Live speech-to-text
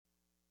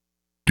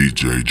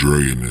DJ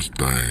Dre in this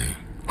thing.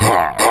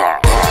 Ha!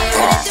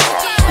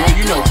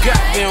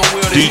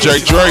 DJ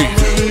Dre,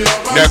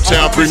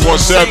 Naptown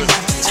 317.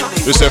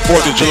 This that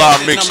 4th of July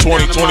mix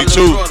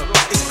 2022.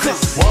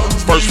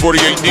 First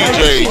 48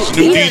 DJs,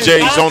 new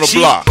DJs on the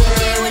block.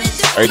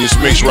 Hey, this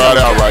mix right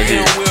out right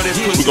here.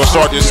 We gonna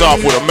start this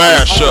off with a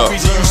mashup.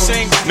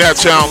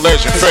 Naptown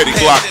legend Fetty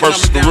Glock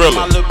versus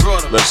Gorilla.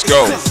 Let's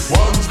go.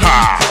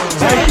 Ha!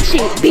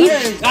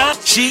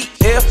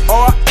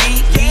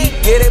 G-F-R-E-E,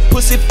 get that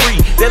pussy free.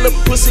 That little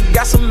pussy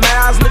got some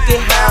miles, look at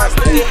highs,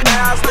 look at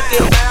highs, look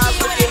at highs,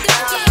 look at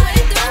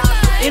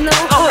highs. You know,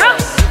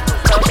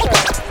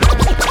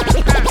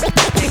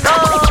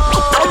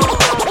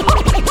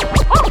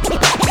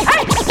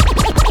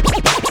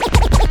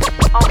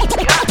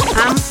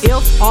 I'm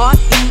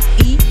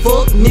F-R-E-E,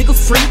 fuck nigga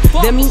free.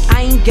 That mean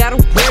I ain't gotta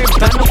worry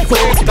about no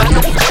fuck, about no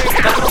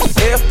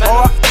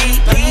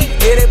F-R-E-E,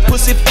 get that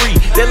pussy free.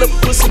 That little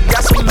pussy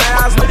got some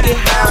miles, look at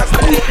highs,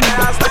 look at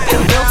highs, look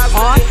at highs.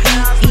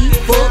 F-R-E-E,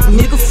 fuck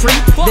nigga free.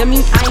 That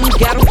mean I ain't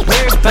gotta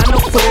worry about no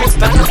fuck,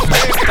 about no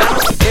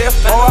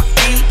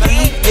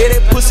F-R-E-E, get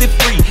that pussy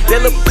free.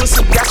 That little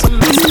pussy got some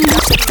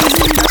miles.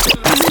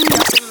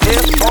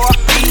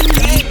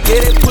 F-R-E-E,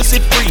 get that pussy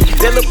free.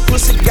 That little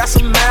pussy got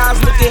some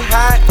miles, looking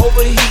high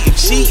over the heat.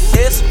 She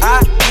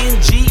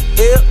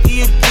S-I-N-G-L-E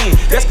again.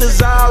 That's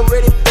cause I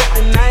already fucked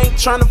and I ain't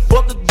tryna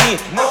fuck again.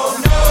 No,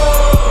 no,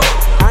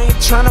 I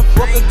ain't tryna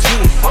fuck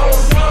again. Oh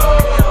no,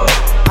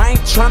 I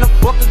ain't tryna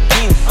fuck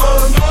again.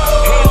 Oh no,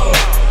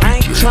 I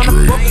ain't tryna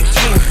fuck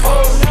again.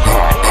 Oh no,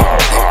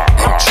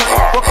 I'm tryna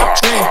fuck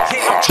again.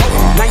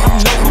 Now you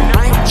know I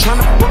ain't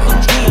tryna fuck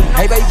again.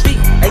 Hey baby,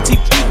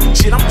 ATP,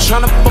 shit I'm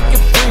tryna fuck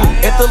your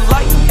friend. At the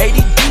light,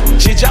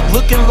 ADD, shit y'all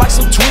looking like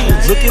some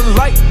twins. Looking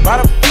like by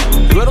the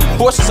feet, girl them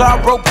forces all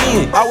broke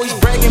in. Always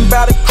bragging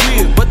about a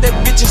crib, but that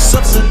bitch is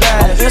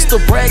subsidized. Insta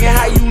bragging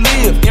how you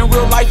live, in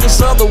real life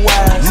it's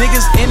otherwise.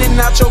 Niggas in and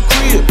out your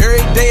crib,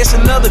 every day it's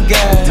another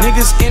guy.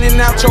 Niggas in and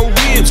out your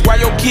ribs, while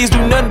your kids do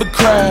nothing but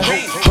cry.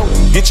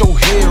 Get your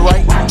head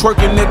right,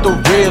 twerking at the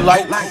red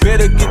light.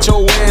 Better get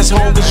your ass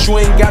home, cause you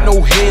ain't got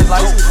no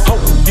headlights.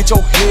 Get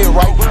your head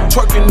right,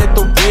 twerking at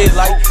the red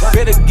light.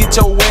 Better get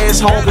your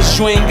ass home, cause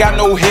you ain't got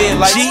no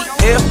headlights.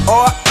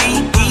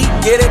 G-F-R-E-E,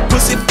 get that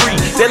pussy free.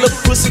 That little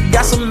pussy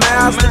got some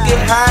miles, look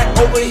at high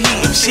over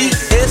heat. She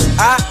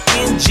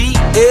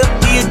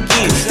S-I-N-G-L-E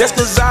again. That's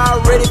cause I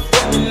already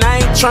fucked and I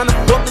ain't tryna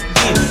fuck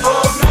again.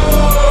 Oh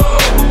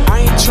no,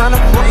 I ain't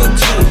tryna fuck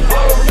again.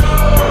 Oh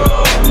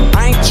no,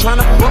 I ain't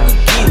tryna fuck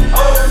again. Oh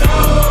no,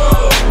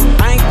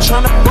 I ain't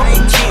tryna fuck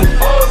again.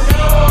 Oh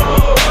no,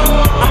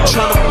 I'm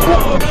tryna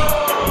fuck.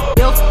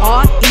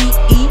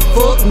 F-R-E-E,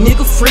 fuck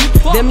nigga free.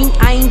 That mean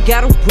I ain't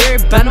gotta worry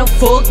about no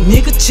fuck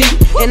nigga cheat.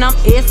 And I'm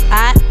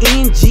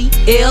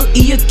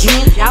S-I-N-G-L-E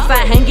again.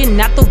 Outside hanging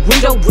out the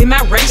window with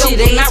my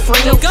ratchet ass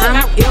friends.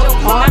 I'm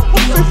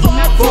F-R-E-E,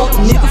 fuck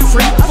nigga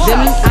free. That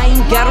mean I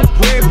ain't gotta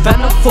worry about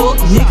no fuck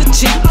nigga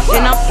cheat.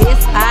 And I'm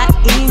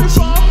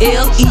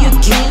S-I-N-G-L-E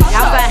again.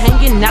 Outside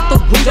hanging out the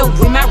window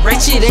with my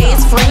ratchet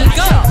ass friends.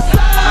 Go,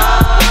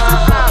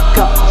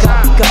 go, go,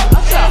 go.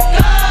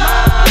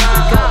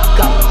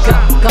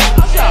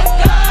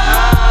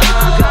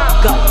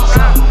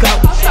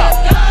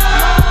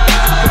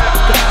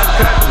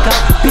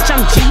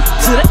 I'm G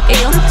to the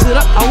L to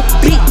the O,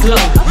 big glow.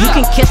 You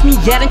can catch me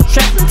out in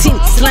traffic,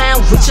 tennis,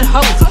 slime with your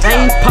hoes.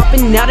 I ain't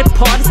popping out at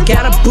parties,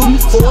 gotta boot me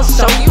for a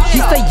show.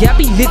 He say, I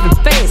be living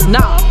fast,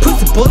 nah,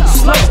 pussy boy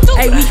slow.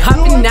 Hey, we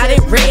hopping out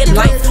at red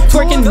lights,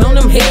 twerking on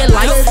them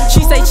headlights.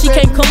 She say she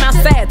can't come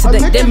outside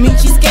today, that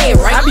means she scared,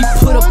 right? I be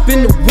put up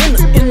in the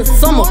winter, in the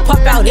summer,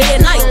 pop out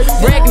at night.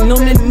 Bragging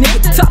on that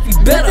nigga top, you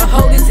better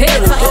hold his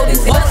head tight.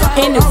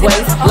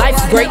 Anyway,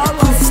 life's great,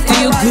 pussy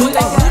still good.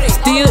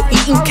 Still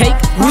eating cake,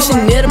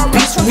 wishing that a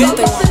bitch would.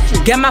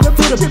 Got my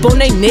foot up on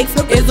they necks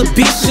as a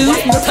bitch should.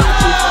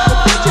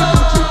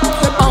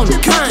 On the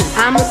gun,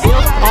 I'm a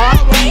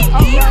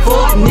F-R-E-E,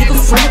 fuck nigga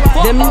free.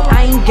 That mean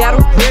I ain't gotta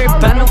worry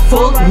about no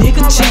fuck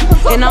nigga cheat.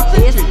 And I'm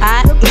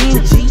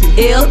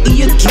S-I-N-G-L-E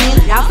again.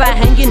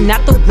 Outside hanging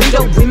out the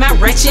window with my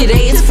ratchet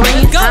ass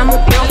friends. I'm a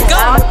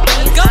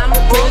F-R-E-E,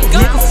 fuck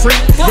nigga free.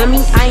 That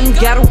mean I ain't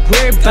gotta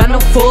worry about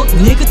no fuck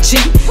nigga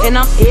cheat. And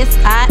I'm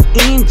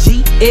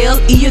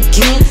S-I-N-G-L-E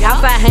again.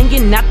 Outside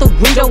hanging out the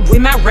window with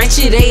my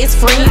ratchet ass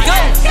friends.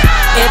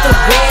 At the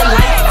red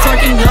light,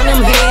 twerking on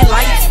them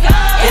headlights.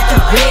 At the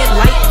red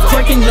light,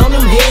 twerking on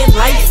them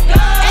headlights.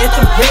 At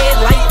the red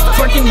light,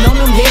 twerking on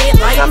them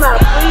headlights.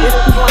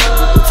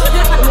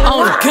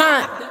 On the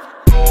gun.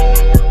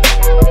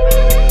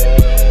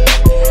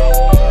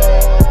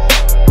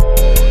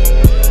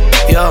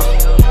 Yeah.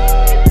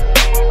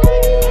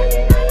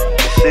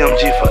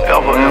 CMG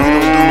forever. Don't do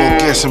no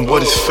guessing,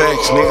 what is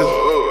facts, nigga.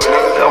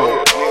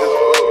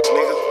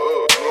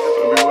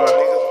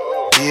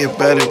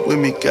 Everybody with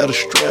me got a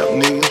strap,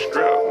 nigga.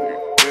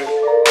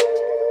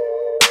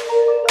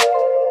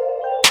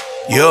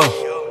 Yeah.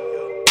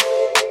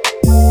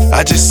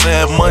 I just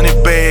said money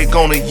bag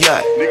on a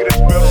yacht.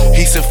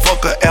 He said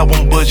fuck a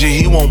album budget,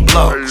 he want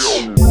blocks.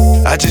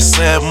 I just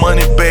said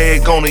money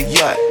bag on a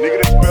yacht.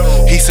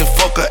 He said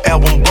fuck a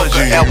album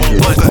budget, album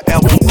budget.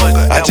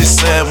 I just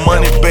said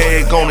money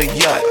bag on a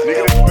yacht.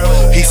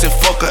 He said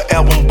fuck a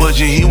album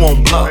budget, he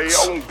want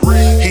blocks.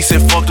 He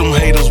said fuck them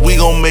haters, we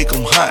gon' make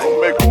them hot.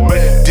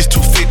 This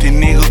 250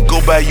 nigga, go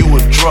buy you a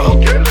drop.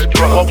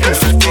 Walk through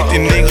for 50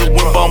 nigga,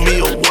 went bought me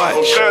a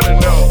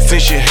watch.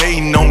 Since you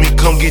hating on me,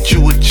 come get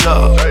you a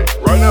job.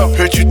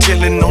 Heard you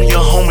telling on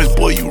your homies,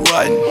 boy, you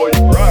riding.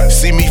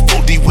 See me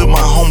 4D with my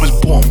homies,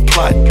 boy, I'm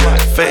plotting.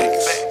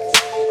 Facts.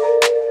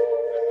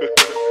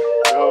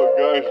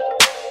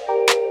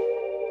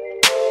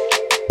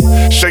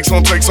 Shakes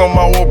on takes on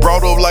my wall,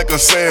 brought up like a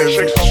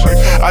savage.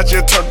 I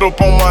just turned up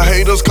on my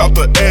haters, caught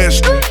the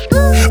Aston.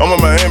 I'm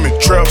in Miami,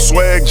 trap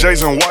swag,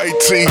 Jason White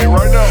tee.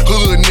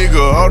 Hood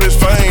nigga, all this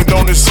fame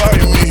don't excite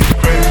me.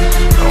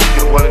 I don't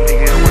care what a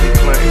nigga and what he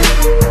claim.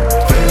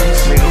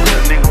 Nigga,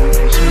 real nigga, we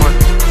get some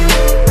money.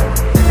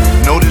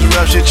 Know this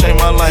rap shit changed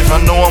my life,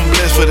 I know I'm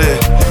blessed for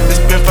that. They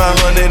spent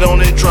 500 on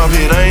that drop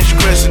hit, I ain't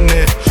stressing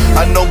that.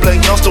 I know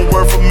black youngster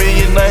worth $1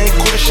 million, I ain't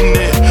questioning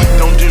that.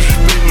 Don't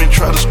disrespect me,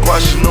 try to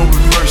squash it, no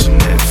reversing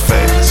that.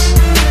 Facts.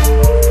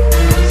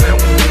 That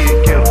when we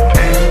get a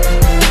pack.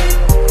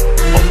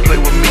 Don't play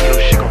with me, yo,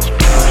 she gon'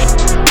 splash.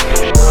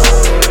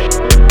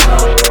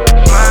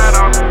 Slide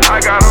off, I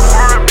got a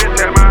foreign bitch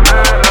at my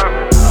head up.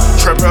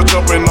 Trap out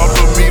jumping off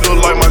the meter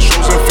like my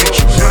shows and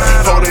features.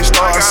 Before they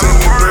start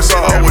sending threats,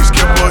 I always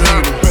kept a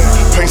heater.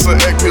 Paints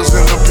and act pills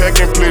in the pack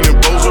and plenty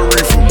bowls of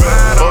reefer.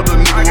 Other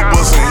niggas were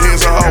busting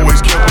heads, I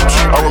always kept them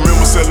cheap. I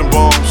remember selling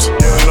bombs,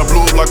 then I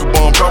blew up like a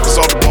bomb. Profits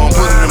off the bomb,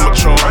 put it in my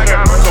trunk.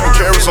 Couple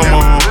carrots on my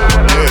arm,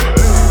 yeah.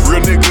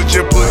 Real niggas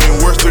just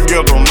putting words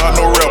together, I'm not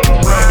no rapper.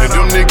 And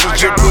them niggas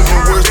just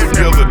putting words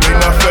together, they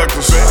not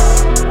factors.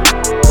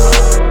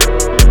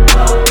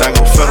 I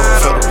go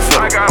federal.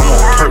 I'm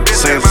on purpose,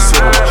 saying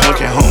settle.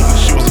 Looking home,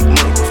 she was a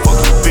miracle.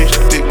 Fucking bitch,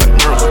 dick like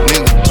miracle.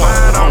 Niggas talk,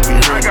 but I don't be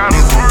heard.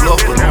 Niggas gon' bluff,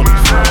 but I don't be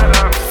fooled.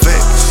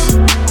 Facts.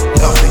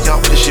 Y'all think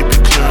y'all this shit be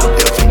clear.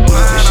 Y'all think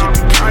bullets, this shit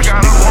be clear.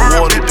 Niggas gon'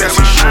 water, that's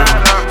insurance.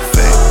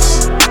 Facts.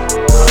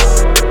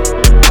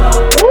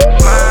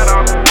 Slide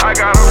off, I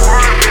got a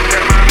foreign bitch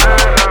at my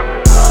head up.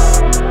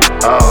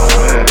 Oh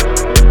man.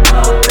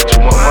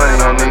 Too much money,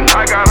 my nigga.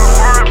 I got a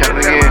foreign Count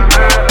bitch it at again. my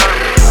head up.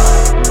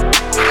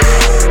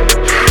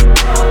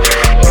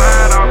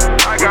 Slide off,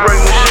 I got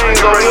Bring the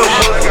machines on your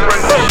foot.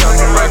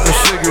 Like a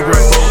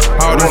cigarette.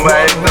 All this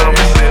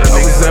I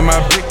was at my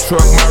big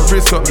truck, my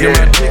wrist up, get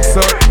my dicks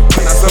up.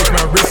 When I switch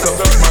my wrist up,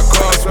 switch my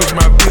car, switch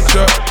my bitch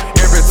up.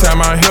 Every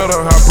time I hit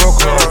her, I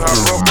broke her.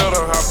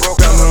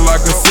 Sounding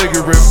like a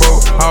cigarette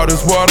boat. All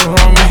this water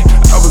on me.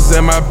 I was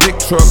at my big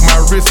truck, my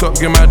wrist up,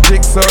 get my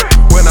dicks up.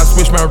 When I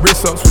switch my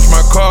wrist up, switch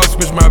my car,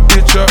 switch my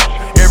bitch up.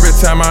 Every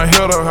time I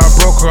hit her, I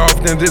broke her off,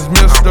 then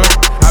dismissed her.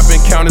 I've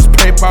been counting this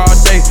paper all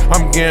day,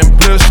 I'm getting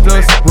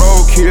blisters.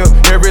 Roadkill,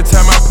 every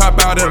time I pop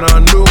out in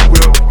a new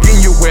whip.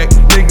 Getting you wet,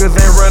 niggas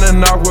ain't running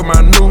off with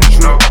my new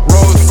drip.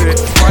 Roll set,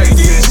 white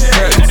set,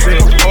 patent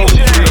set,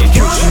 overkill.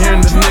 Gucci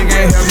and this nigga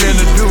ain't have nothing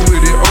to do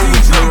with it,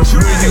 overkill.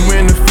 When you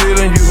in the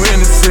feeling, you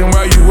innocent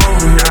while you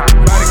over here.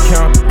 Body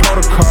count,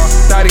 protocol,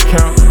 thotty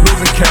count,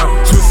 losing count,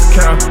 Swiss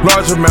account,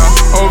 large amount,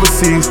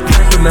 overseas,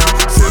 camping out,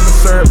 silver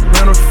serve,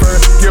 rental fur,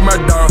 get my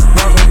dog,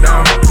 walk him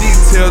down.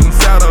 Details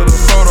inside of the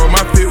photo,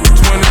 my fit was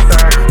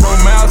 20,000. No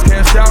miles,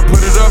 cash out,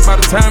 put it up by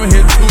the time it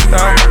hit 2,000.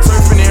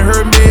 Surfing in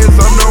her meds,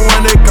 I'm the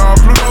one they call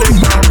Pluto.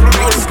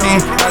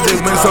 I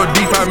just went so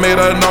deep, I made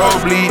her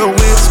nosebleed. The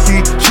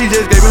whiskey, she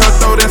just gave me her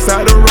throat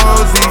inside the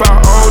Rosie. If I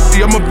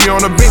OD, I'ma be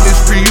on the Bentley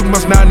Street, you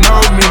must not know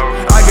me.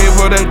 I gave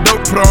her that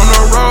dope, put on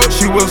the road,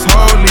 she was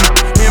holy.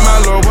 In my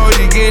logo,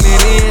 you getting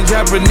it in,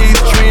 Japanese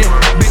trend.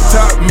 Big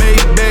top,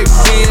 made back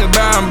then,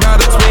 bound by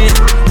the twin.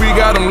 We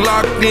got them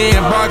locked in,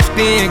 boxed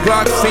in,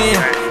 Glocks in.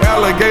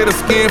 Alligator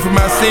skin for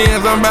my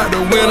sins, I'm about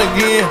to win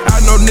again. I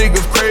know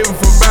niggas craving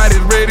for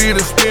bodies ready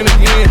to spin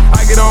again.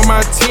 I get on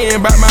my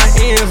 10, by my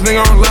ends, nigga,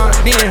 I'm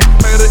locked in.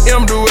 Play the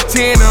M, do a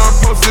 10, now I'm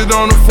posted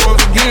on the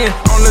 4th again.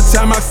 Only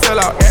time I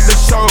sell out at the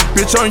show,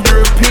 bitch, on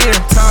European.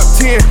 Top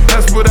 10,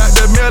 that's without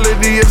the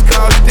melody, it's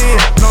cost in.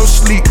 No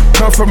sleep,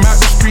 come from out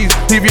the streets,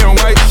 leave you on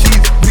white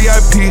sheets.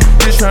 VIP,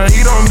 bitch tryna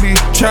eat on me,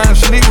 tryna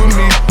sleep with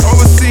me.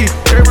 Overseas,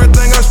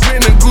 everything I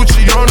spend in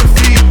Gucci on the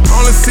feet.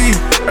 Only see,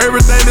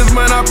 everything this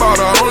money I bought,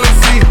 I only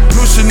see.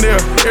 New Chanel,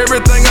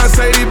 everything I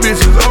say, these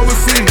bitches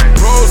overseas.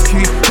 Rose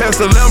key,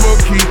 that's the Lambo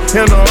key,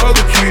 and the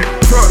other key.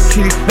 Truck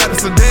key,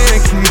 that's the sedan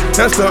key,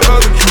 that's the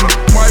other key.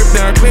 Wipe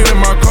down,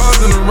 cleaning my cars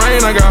in the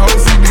rain, I got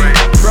OCD.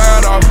 Dry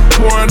it off,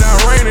 pouring down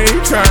rain, and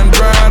he tryna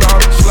dry it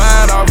off.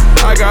 Slide off,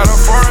 I got a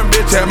foreign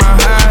bitch at my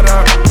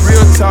hideout.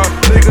 Real talk,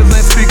 niggas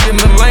ain't speaking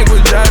the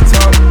language I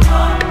talk.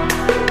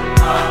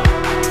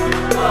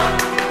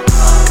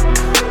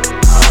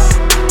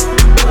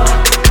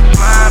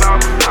 slide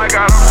off, I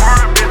got a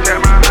foreign bitch at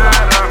my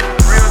head up.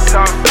 Real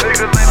talk,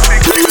 niggas ain't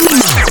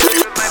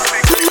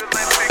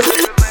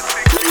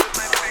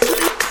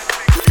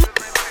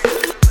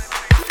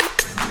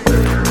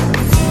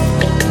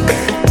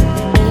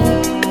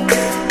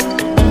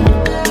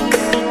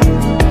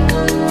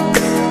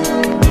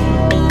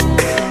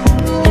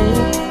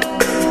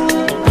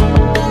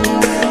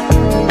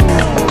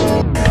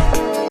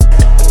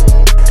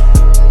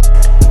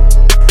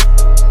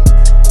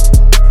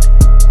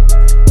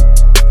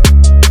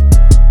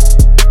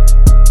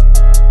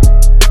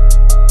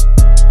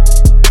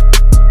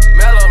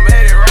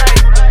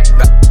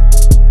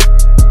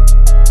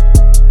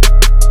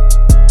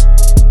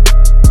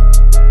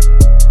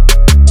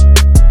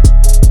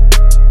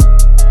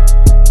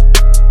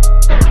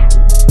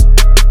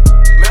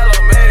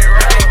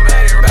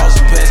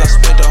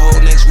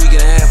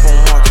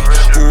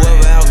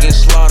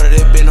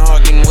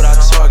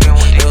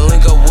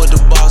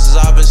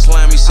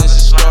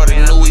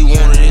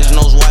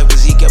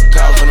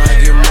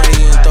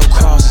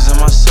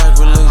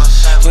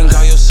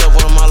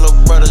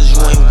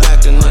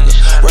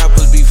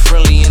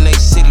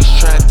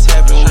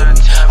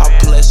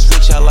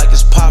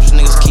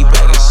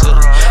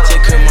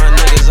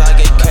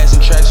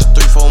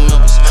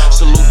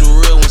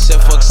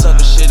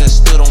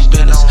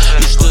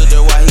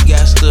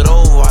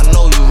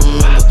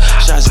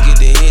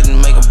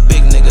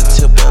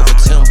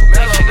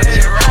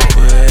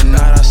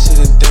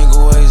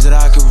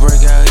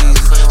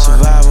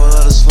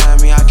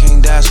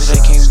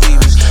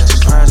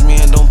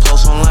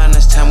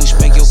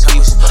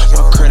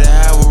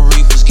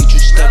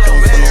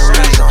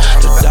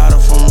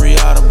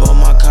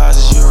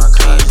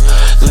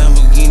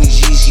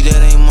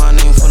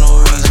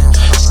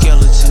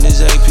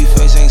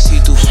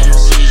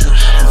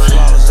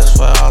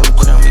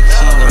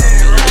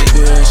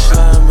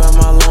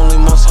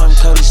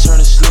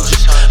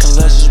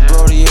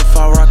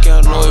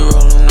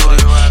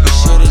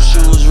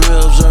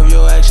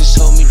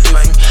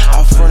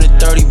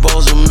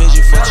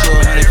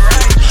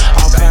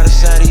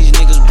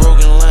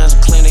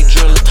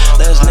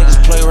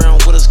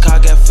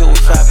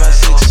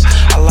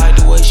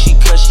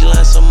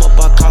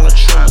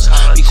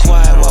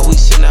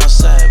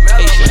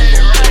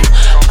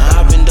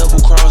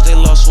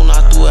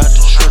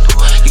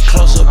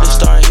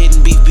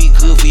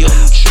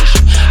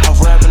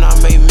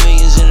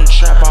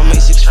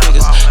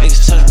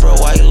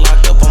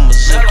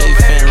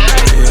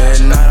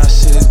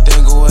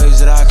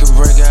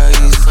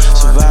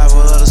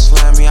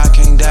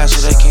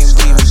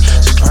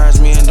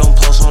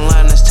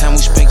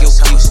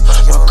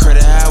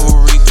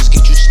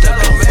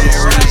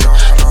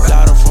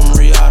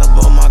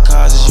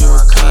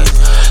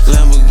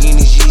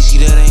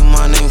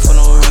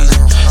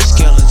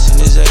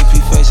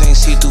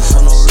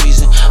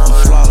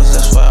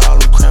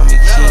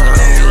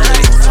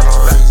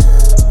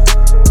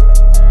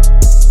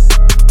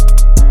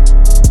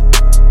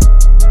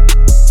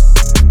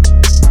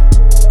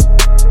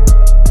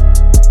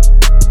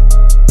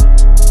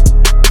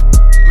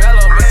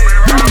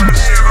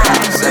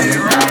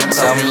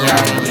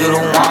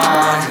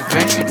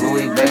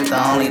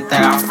only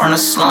thing I'm from the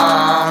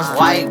slums.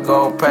 White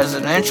gold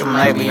presidential,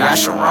 maybe I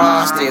should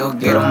run. Still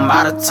get them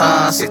by the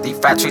ton, 60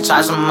 factory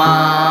charge a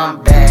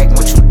month. Bag,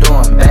 what you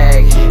doing,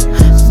 bag?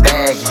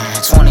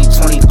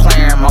 2020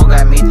 clearing, Mo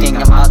got me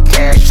thinking about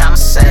cash. I'm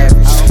savage,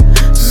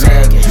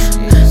 Megan,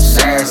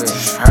 nasty.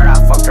 Heard I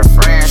fucked her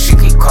friend, she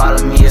keep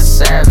calling me a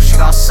savage. She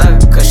gon'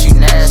 suck it cause she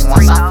nasty.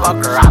 Once I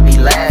fuck her, I be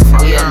laughing.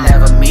 We'll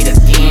never meet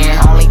again.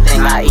 Only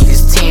thing I eat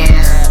is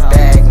tens.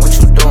 Bag, what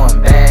you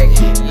doing, bag?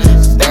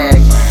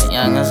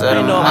 Youngest of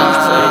the month.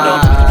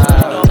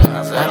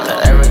 After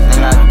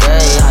everything I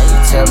gave, how you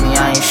tell me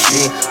I ain't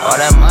shit? All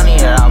that money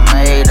that I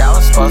made, that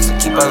was supposed to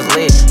keep us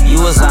lit.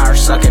 You was out here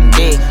sucking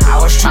dick. I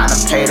was tryna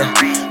pay the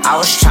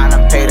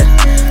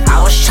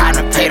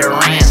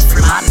rent.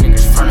 Free my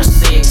niggas from the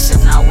six.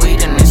 If not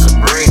weed, then it's a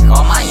brick.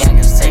 All my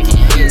youngins taking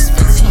hits.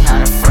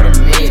 1500 for the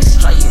mix.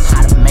 Show you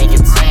how to make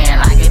it 10.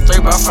 I get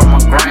 3 bucks from a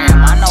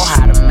gram. I know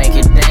how to make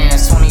it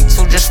dance.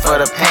 22 just for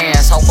the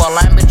pants. Hope I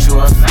line, but you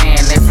a fan.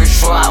 If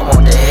it's true, I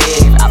want the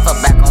head. I fell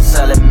back on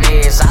selling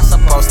meds. I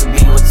supposed to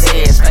be with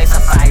Ted's. Face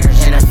of fire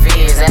in the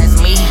fizz. That's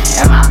me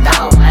and my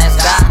dog. That's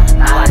God.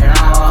 Not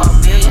at all.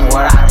 $1 billion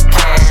without a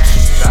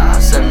cash. God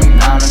set me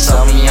down and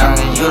told me,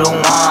 youngin', you the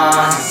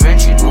one.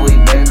 Vinci Louis,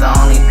 baby, the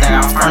only thing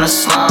I'm from the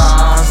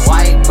slums.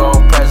 White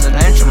gold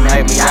presidential,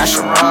 maybe I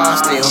should run.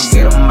 Still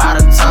get them by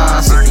the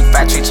ton. 60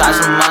 factory charge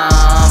a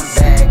month.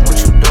 Bag,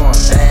 what you doing,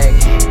 bag?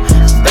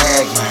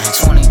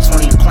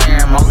 2020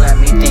 clearing, Mo got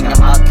me thinking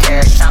about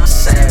cash. I'm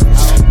savage,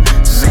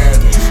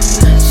 Megan,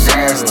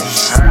 nasty.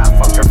 Heard I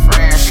fucked her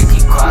friend, she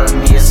keep calling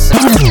me a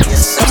savage.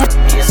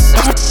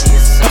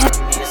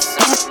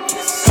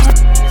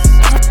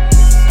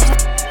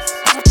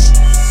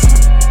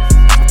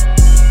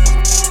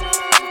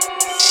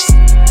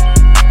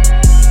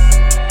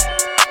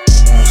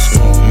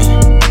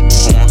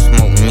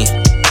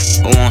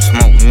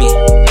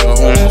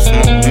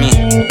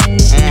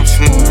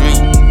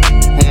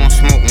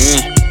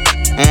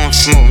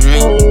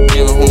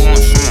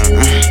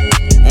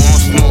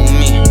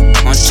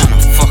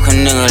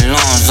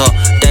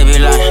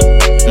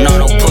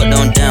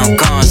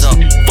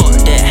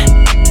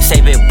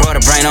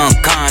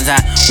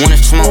 Wanna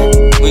smoke,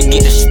 we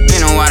get the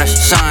spinning while the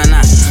sun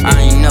out.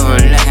 I ain't never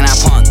lacking, I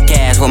pump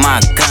gas with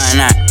my gun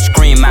out.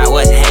 Scream out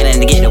what's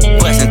happening to get the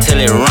bus until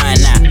it run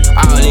out.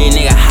 All these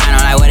niggas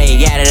hiding like what they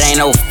got, it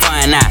ain't no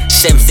fun out.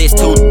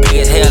 762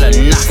 big as hell to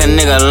knock a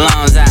nigga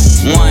lungs out.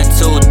 1,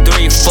 2,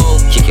 3,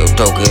 4, kick your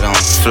dope, get on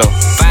the floor.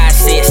 5,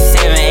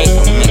 6, 7, 8,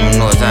 don't make no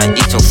noise, I'll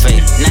eat your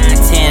face. 9,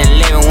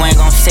 10, 11, we ain't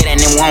gon' say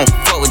that, then we won't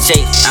fuck with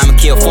Jake. I'ma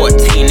kill 14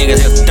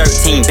 niggas if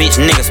 13 bitch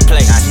niggas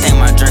play. I think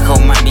my Draco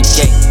might be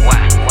gay.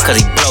 Why? Cause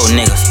he blow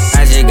niggas.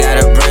 I just got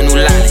a brand new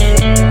lolly.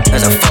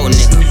 That's a faux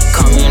nigga.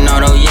 Call me an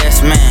auto,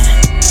 yes man.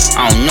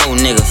 I don't know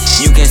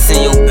niggas. You can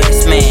send your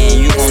best man.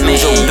 You gon'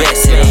 lose your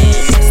best man.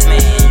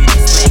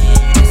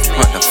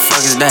 What the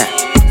fuck is that?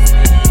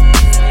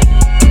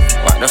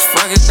 What the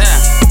fuck is that?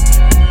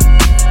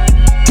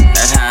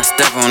 That's how I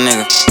step on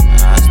niggas.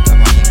 I step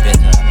on you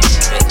bitch.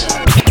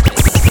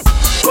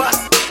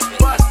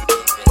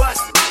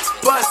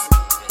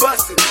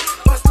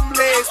 Bust them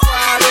legs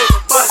wide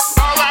open. Bust.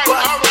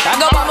 I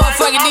go by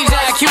motherfucking DJ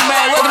IQ,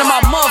 man. Welcome to my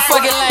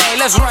motherfucking lane.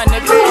 Let's run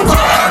that bitch.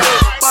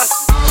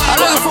 I'm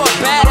looking for a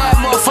badass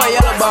motherfucker,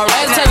 yellow ball.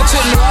 Let's take it to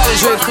New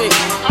Orleans real quick.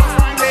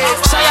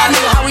 Show y'all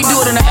niggas how we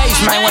do it in the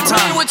H, man, one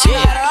time. I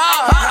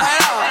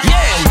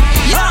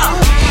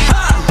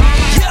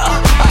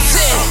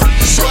said,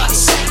 shake.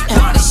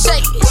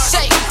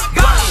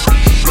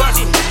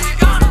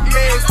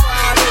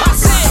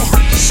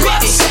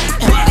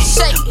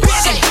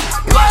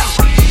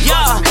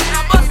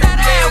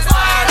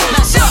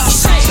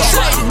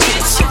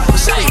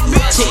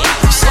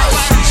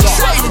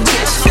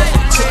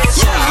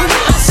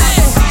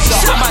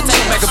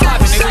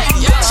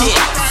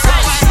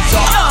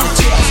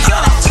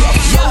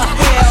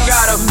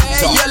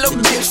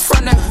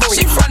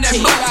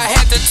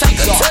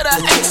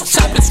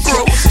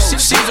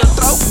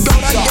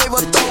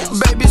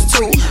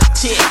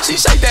 She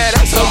shake that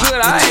ass so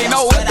good, I ain't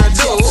know what to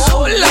do.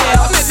 Oh, Lord,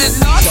 I met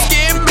this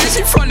dark-skinned bitch,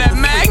 she from that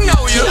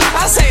Magnolia.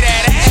 I say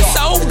that ass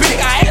so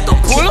big, I had to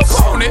pull up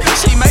on it.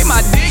 She made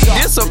my dick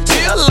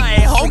disappear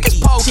like hocus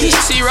pocus.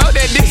 She wrote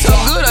that dick so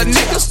good, a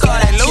nigga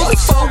started losing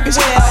focus.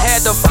 I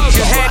had to focus,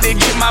 had to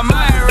get my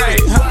mind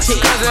right. Cause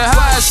in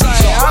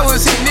hindsight, I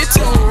was hitting it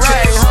too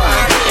right,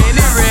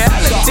 and in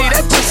reality,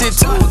 that pussy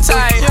too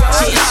tight.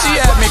 She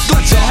had me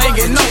clutching,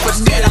 hanging over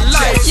dead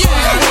life.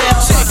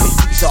 Yeah, check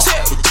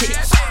it.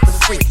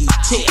 Freaky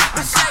tip,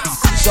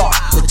 these are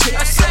the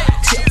tips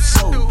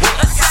so well.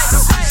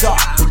 These are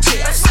the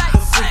tips, the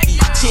freaky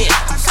tip.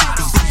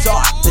 These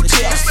are the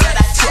tips that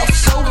I tip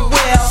so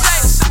well.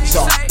 These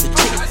are the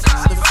tips,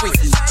 the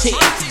freaky tip.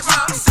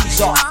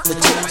 These are the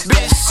tips,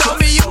 bitch, show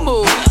me your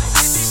move.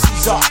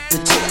 These are the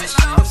tips,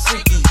 the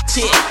freaky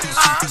tip.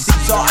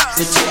 These are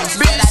the tips,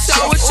 bitch,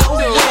 show what you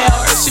do.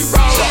 She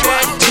roll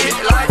that dick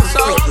like a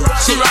soda.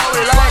 She roll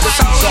it like a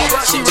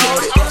soda. She roll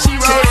it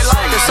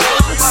like a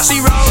soda. She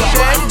roll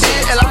that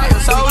dick like a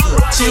soda.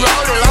 She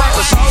rolled it like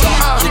a soda.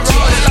 She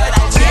rolled it like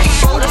a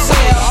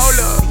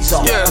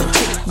Yeah,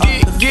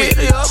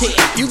 get it up,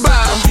 you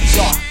bow.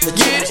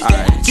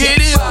 Get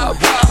it up.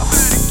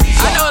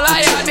 I know a lot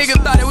of y'all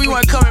niggas thought that we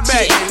weren't coming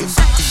back, niggas.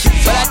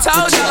 But I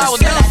told y'all I was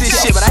done with this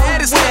shit, but I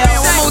had to step in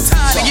one more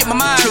time to get my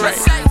mind right.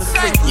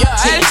 Yeah,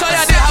 I had to show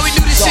y'all how we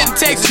do this shit in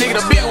Texas, nigga,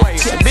 the big way.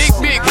 Big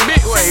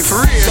way,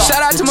 for real.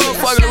 Shout out to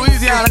motherfucking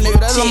Louisiana, nigga,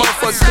 that's my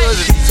motherfucking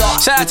cousin.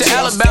 Shout out to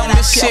Alabama,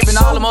 Mississippi,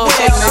 and all the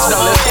motherfucking next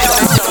door.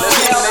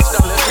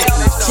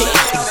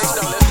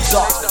 These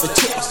are the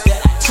tips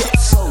that I tip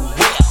so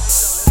well.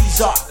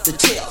 These are the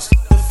tips,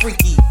 the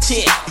freaky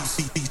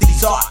tips.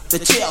 These are the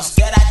tips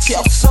that I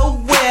tip so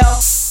well.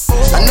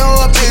 I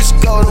know a bitch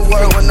go to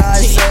work when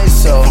I say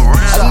so.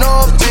 I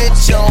know a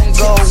bitch don't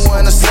go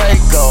when I say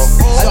go.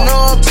 I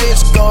know a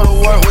bitch go to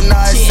work when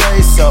I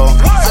say so.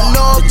 I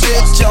know a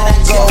bitch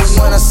don't go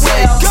when I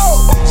say go.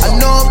 I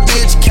know a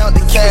bitch count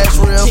the cash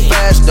real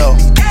fast though. I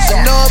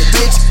know a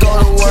bitch go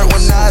to work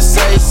when I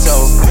say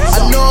so.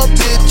 I know a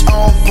bitch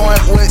on point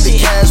with the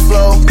cash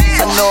flow.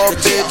 I know a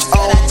bitch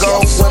on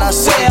go when I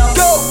say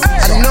go.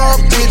 I know a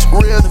bitch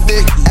real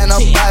thick and I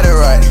bite it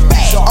right.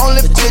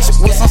 Only bitch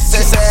with some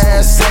sexy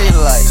ass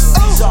cellulite.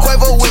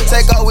 Quavo we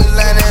take off, we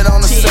landed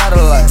on the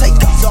satellite.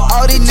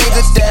 All these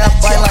niggas damn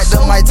fight like the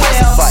Mike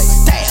Tyson fight.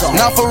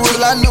 Now for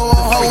real, I knew a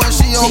hoe and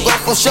she don't go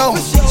for show.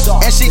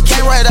 And she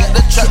came right out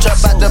the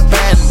trap out the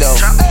bando.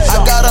 I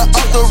got her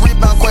off the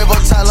rebound, Quavo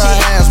Tyler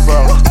hands,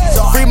 bro.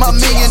 Free my $1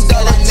 million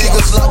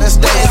niggas, lock the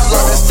stage,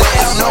 lock the stage.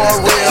 I know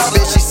a real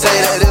bitch, she say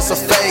that it's a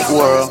fake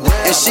world.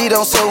 And she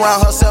don't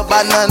surround herself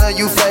by none of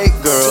you fake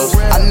girls.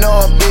 I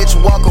know a bitch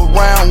walk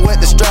around with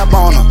the strap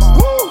on her.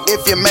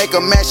 If you make a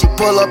man, she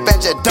pull up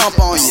and just dump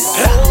on you.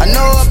 I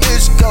know a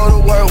bitch go to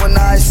work when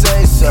I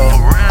say so.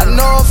 I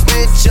know a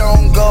bitch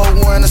don't go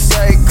when I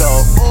say go.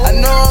 I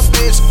know a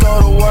bitch go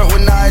to work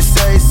when I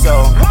say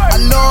so. I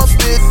know a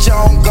bitch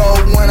don't go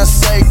when I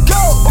say go.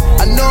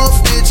 I know a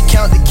bitch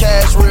count the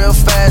cash real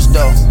fast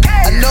though.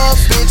 I know a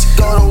bitch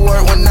go to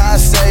work when I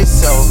say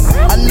so.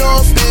 I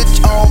know a bitch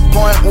on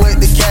point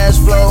with the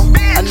cash flow.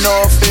 I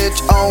know a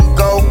bitch on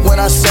go when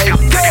I say go.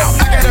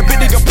 I got a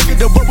bitch nigga picking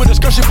the work with a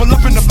skirt, she pull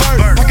up in the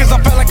bird. Pockets I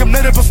feel like I'm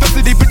native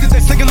professor, these bitches they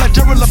singing like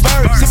Gerald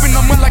LeBird. Sipping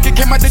on one like it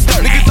came out the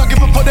dirt. Niggas don't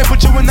give a fuck, they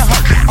put you in the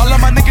hurt. All of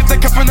my niggas they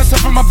come from the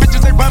top of my bitches,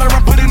 they ride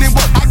around putting in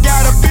work. I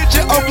got a bitch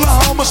in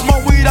Oklahoma,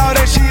 smoke weed all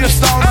that, she a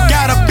stoner.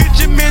 Got a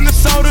bitch in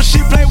Minnesota, she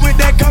play with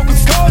that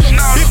Coca-Cola.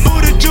 Big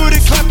booty Judy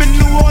clapping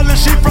New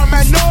Orleans, she from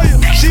Magnolia.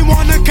 She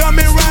wanna come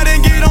and ride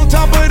and get on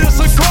top of the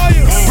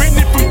Sequoia.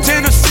 Brittany from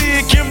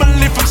Tennessee and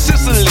Kimberly from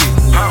Sicily.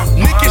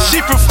 Nikki,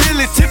 she from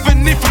Philly,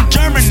 Tiffany from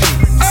Germany.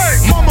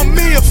 Mama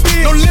Mia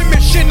bitch, no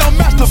limit shit, no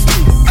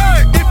masterpiece.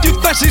 If you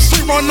think she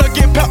sweet, wanna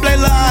get pop like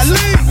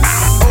Ali.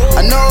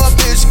 I know a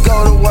bitch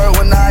go to work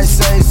when I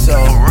say so.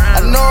 I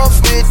know a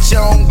bitch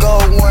don't go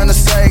when I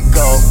say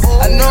go.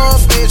 I know a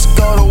bitch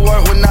go to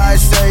work when I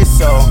say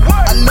so.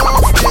 I know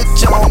a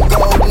bitch don't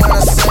go when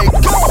I say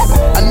go.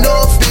 I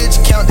know a bitch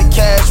count the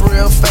cash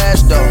real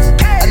fast though.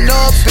 I know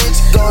a bitch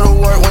go to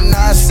work when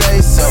I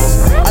say so.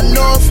 I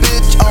know a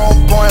bitch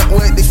on point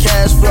with the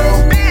cash flow.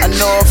 I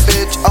know a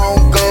bitch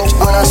on go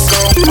when I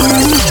say go.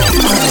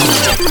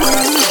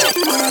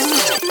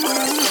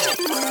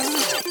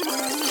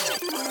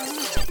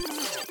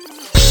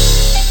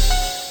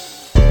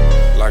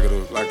 Like it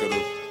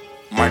up.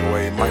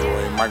 Microwave. Mop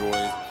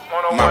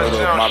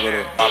it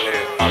up.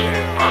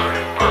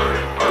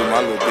 Do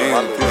my little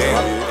dance.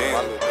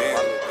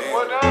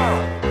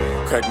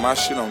 Crack my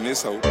shit on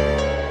this hoe.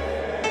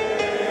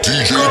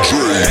 DJ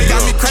Dre. They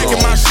got me cracking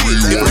my shit.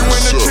 If you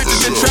in the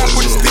trenches and trap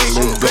with a stick,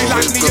 they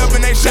lock me up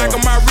and they shack on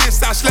my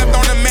wrist. I slept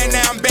on the mat,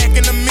 now I'm back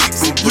in the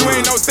mix. You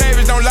ain't no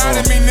savage, don't lie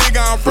to me, nigga.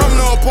 I'm from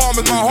the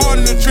apartments, my heart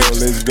in the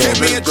trenches. Get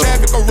me in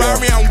traffic, a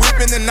Rari, I'm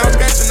whipping and I'm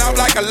scratching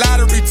off like a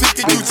lottery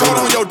ticket. You told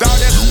on your dog,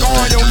 that's a scar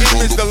on your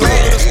image. The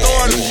longer the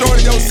store, the shorter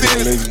your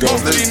sentence.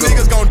 Most of these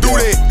niggas gon' do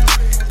that.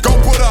 Go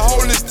put a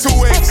hole in this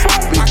 2X.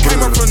 I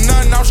came up for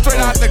nothing, I'm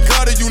straight out the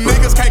gutter. You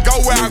niggas can't go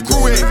where I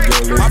grew at.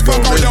 I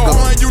fuck on your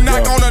horn, you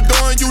knock on the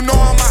door and you know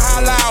I'ma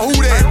holla out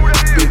who that.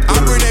 I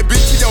bring that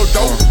bitch to your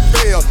dope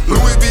bell.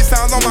 Louis V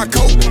sounds on my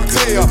coat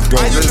tail.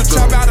 I used to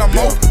trap out a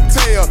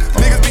motel.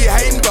 Niggas be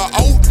hating, but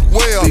oh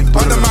well.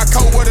 Under my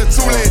coat with a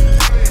toolie.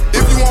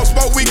 If you want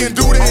smoke, we can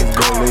do that.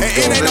 And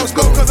it ain't no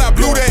smoke cause I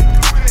blew that.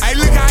 Hey,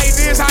 look how he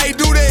dance, how he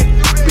do that.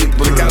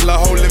 Look out,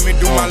 little hoe, let me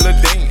do my little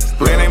dance.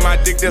 That ain't my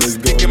dick, that's a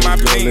stick in my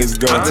pants.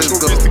 I took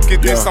a risk to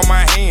get this on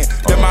my hand.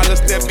 Then my little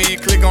step be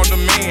click on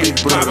demand.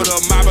 Mop it up.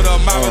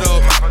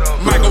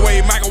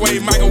 Microwave.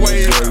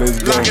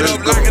 Lock it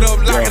up.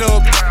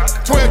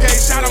 12 gauge,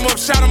 shot him up.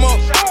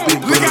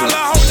 Look out,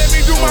 little hoe, let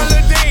me do my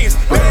little dance.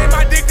 That ain't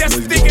my dick, that's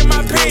a stick in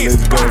my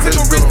pants. I took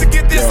a risk to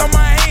get this on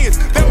my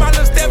hands. Then my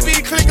little step be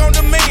click on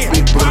demand.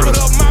 Mop it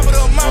up.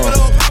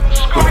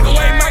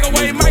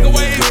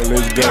 Microwave.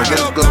 Lock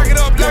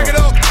it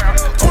up.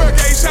 12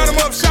 gauge, shot him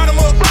up.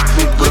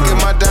 Look at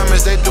my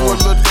diamonds, they do a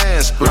little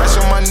dance. Ice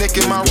on my neck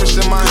and my wrist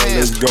in my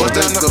hands. Bust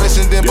down the face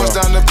and then bust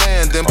down the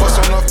band. Then bust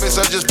on the face,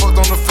 I just fucked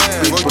on the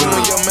fan. Boy, you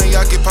and your man,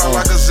 y'all get pop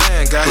like a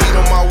Zan. Got heat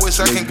on my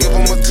waist, I can give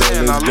them a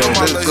 10. I love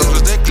my little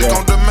hitters, they click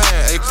on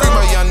demand. Hey,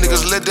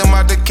 niggas let them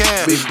out the can.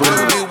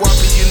 Nigga get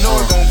whoppy, you know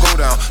it gon' go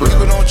down.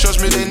 People don't trust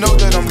me, they know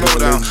that I'm low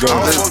down.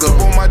 I was fucked up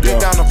on my dick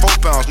down to 4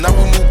 pounds. Now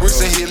we move bricks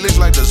and hit licks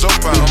like the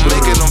Zopa. I'm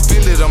making them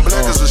feel it, I'm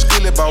black as a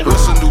skillet. By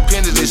what's a new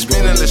pendant, they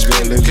spinning, let's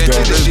spin it. Can't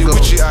do this shit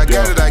with you, I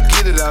got it, I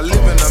get it. I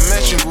live in a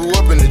mansion, grew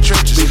up in the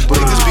trenches.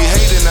 Niggas be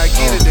hating, I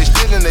get it, they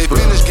stealing, they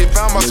finish. Get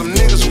found by some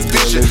niggas who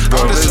fishing.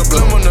 All this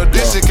subliminal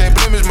dissing, can't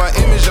blemish my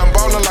image. I'm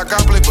ballin' like I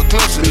play for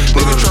Clemson.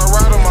 Niggas try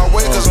ride on my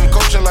way cause I'm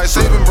coaching like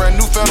Saban. Brand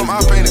new Phantom,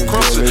 I painted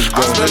crimson.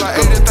 I spend like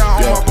 80,000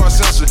 on my bar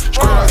sensor.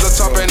 Straight out the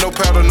top, ain't no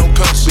paddle, no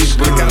pencil.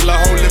 Got a little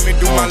hole, let me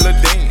do my little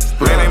dance.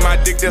 That ain't my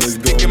dick, that's a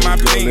stick in my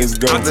pants.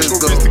 I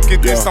took a risk to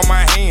get this on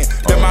my hand.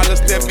 Then my little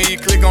step me,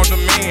 click on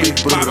demand.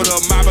 Mop it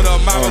up, mop it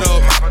up, mop it up.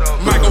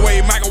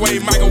 Microwave,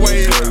 microwave,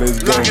 microwave.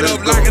 Lock it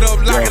up, lock it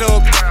up, lock it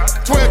up.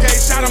 12K,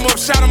 shot him up,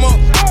 shot him up.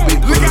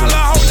 Look out,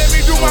 little hole, let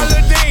me do my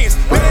little dance.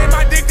 That ain't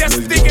my dick, that's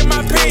a stick in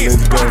my pants.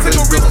 I took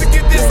a risk to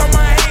get this on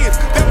my hands.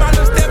 Then my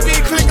little step me,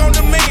 click on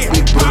demand.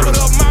 Mop it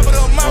up, mop it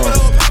up, mop it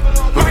up.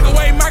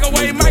 Microwave,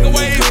 microwave,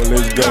 microwave.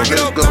 Lock it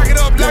up, lock it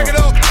up, lock it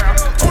up.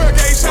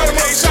 12K, shot him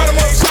up, shot him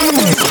up, shot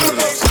him up.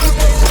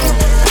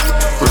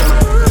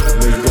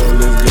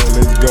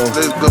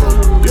 Let's go.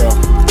 Yeah.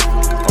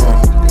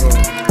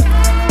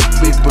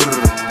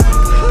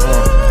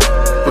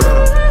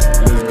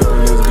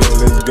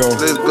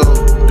 Let's go.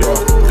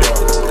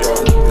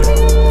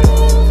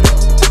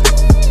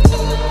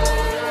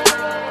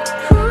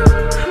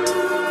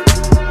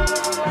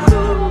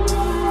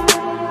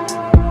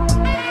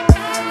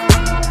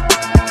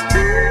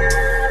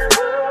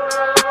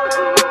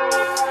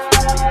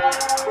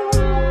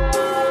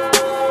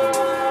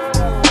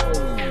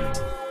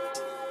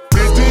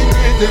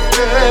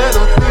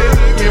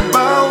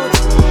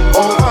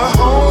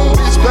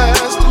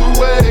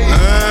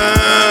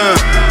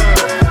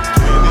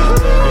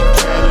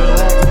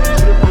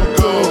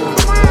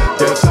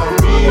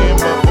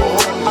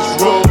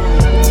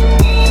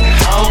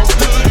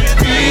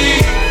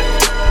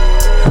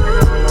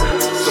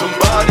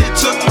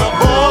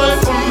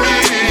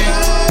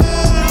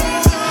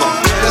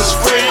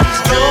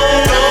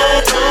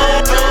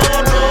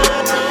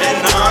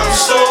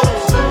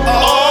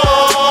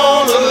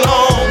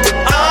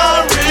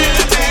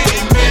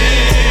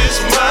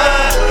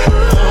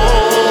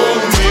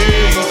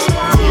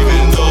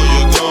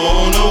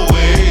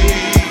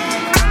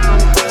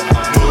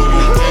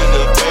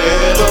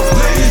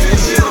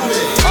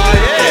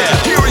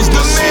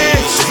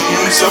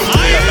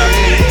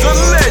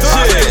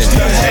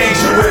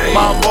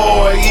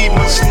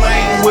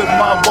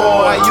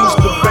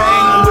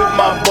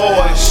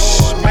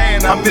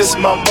 Miss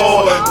my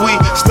boy, we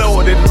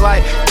started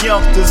like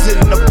youngsters in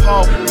the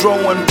park,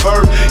 throwing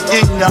bird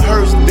in the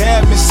hearse.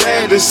 Damn, it's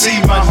sad to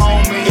see my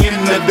homie in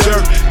the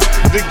dirt.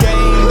 The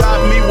game got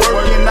me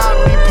working, I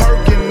be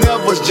perking,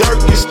 never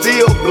jerking,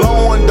 still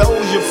blowing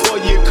doja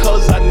for you,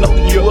 cause I know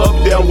you up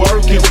there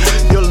working.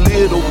 Your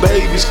little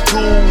baby's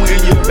cool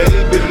and your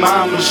baby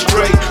mama's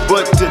straight,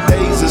 but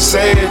today's a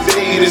sad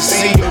day to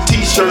see your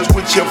t-shirts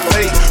with your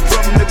face.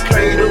 From the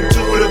cradle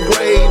to the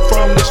grave,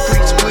 from the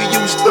streets we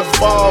used to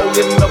fall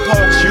in the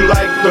parks, you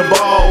like the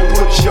ball,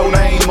 put your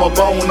name up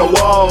on the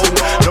wall.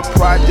 The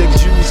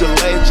projects, you was a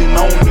legend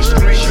on the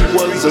street, you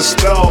was a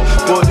star,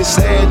 but it's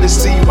sad to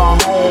see my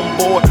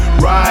homeboy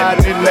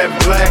riding in that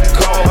black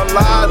car. A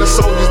lot of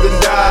soldiers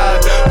done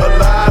died, a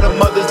lot of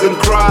mothers done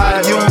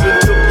cried. You done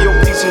took your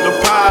piece of the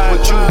pie,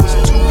 but you was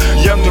too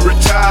young to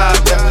retire.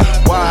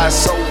 Why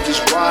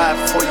soldiers ride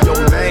for your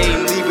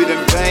name, leave it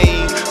in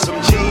vain. Some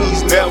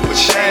G's never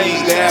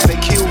change, damn they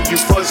kill you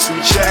for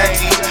some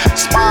change.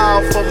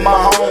 Smile for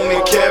my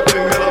homie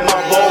Captain Miller,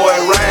 my boy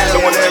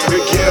Randall, and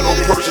every ghetto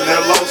person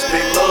that lost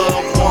their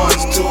loved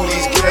ones to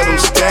these ghetto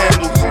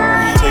scandals.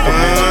 Take a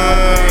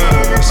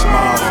minute,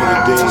 smile for the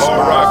day,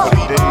 smile for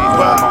the day. All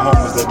my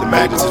homies that the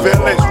maggots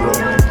village,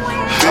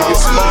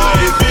 biggest smile.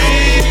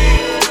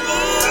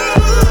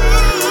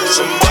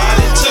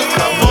 Somebody took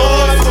my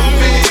boy from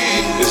me.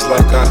 It's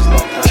like I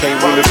can't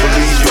really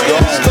believe you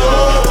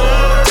gone.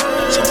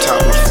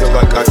 Sometimes I feel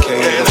like I can't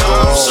even go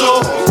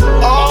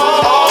on.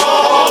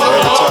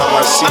 Every time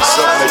I see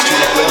something that you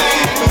left,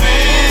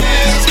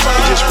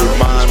 it just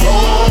reminds me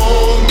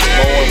more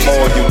and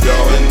more you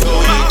gone.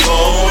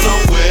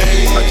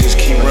 I just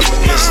keep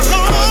reminiscing,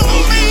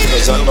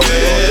 cause I know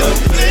you're all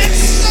right.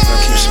 I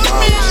keep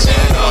smiling,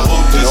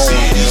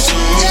 knowing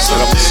that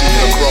I'm seeing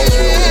the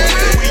crossroads.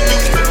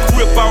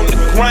 Grip on the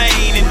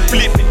grain and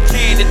flipping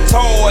candy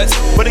toys,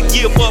 but I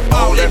give up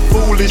all that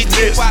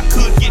foolishness. I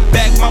could get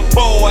back my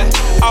boy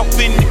off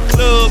in the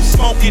club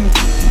smoking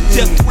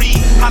just three,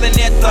 hollering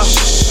at the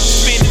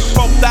spending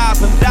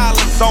 $4,000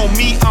 on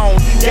me on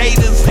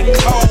gators and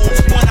clothes.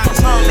 When I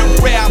turned to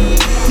rap,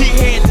 he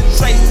had to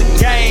chase the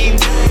game.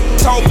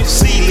 Told me,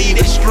 see, leave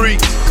the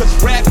street, cause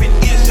rapping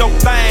is your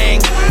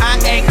thing. I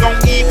ain't gon'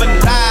 even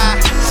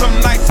lie. Some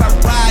nights I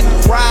ride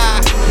and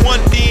ride,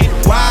 one day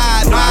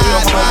ride.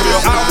 I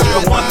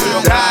would've want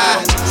to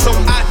die, so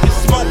I can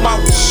smoke my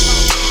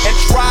and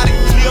try to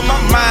clear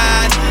my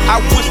mind. I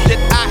wish that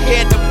I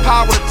had the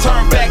power to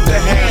turn back the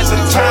hands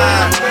of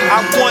time.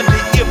 I wonder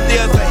if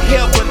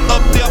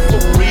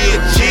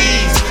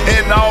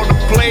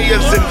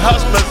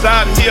niggas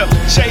out here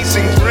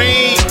chasing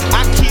green.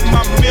 I keep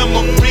my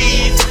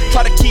memories,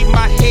 try to keep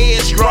my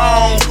head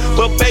strong.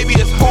 But baby,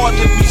 it's hard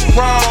to be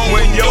strong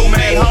when your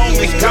main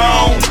homie's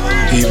gone.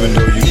 Even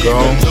though you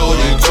gone,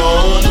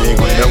 you ain't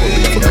gonna never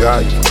be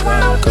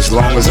forgotten. Cause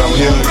long as I'm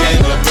here, you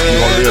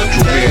gonna live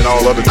through me and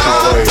all other true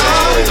players.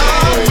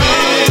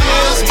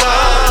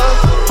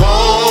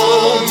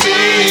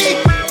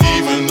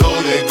 Even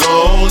though they're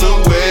gone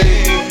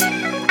away,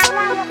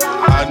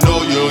 I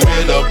know you're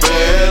in a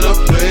better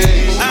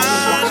place,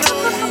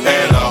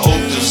 and I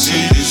hope to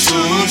see you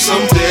soon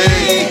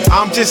someday.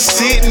 I'm just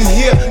sitting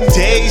here,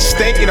 days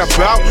thinking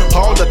about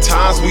all the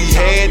times we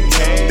had.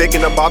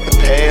 Thinking about the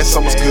past,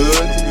 some was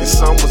good and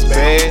some was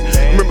bad.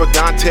 Remember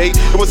Dante,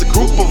 it was a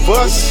group of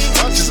us,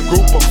 just a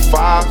group of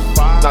 5.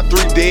 Now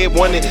 3 dead,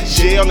 1 in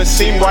jail, and it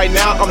seem right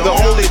now I'm the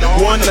only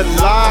one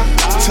alive.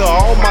 To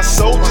all my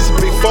soldiers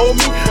before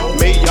me,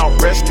 may y'all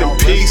rest in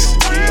peace.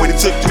 When he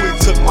took you, he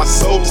took my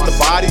soul, just the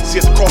body. See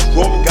us across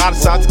the road, God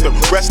decided to the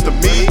rest of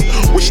me.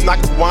 Wishing I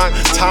could wind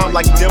time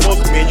like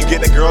demos. Man, you get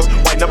the girls,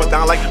 white numbers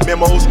down like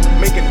memos.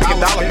 Making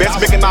dollar bets,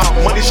 making our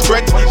money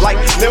stretch like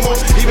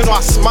limos. Even though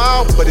I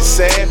smile, but it's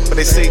sad. But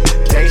they say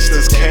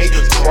gangsters can't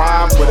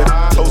cry. But if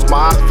I close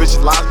my eyes,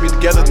 visualize me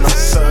together, and I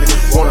suddenly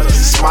wanna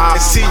smile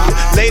and see you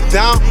lay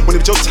down when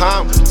it was your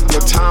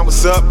time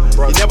was up.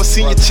 You never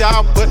seen your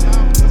child, but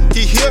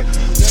he here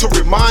to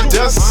remind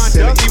us.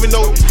 And even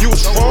though you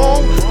was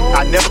wrong,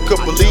 I never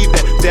could believe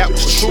that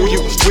was true. You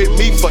was with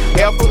me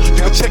forever. You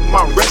can check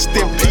my rest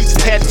in peace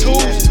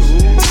tattoos.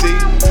 See,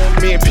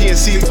 me and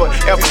PNC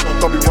forever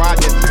gonna be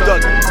riding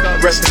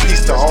thuggin'. Rest in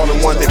peace to all the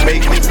ones that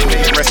made me.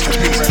 Rest in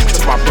peace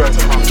to my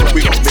brother.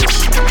 We gon'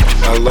 miss you.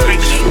 I love you.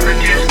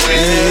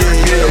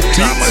 Every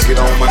time I get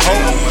on my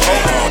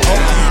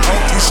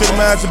you should've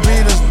mind to be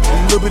this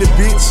little bit of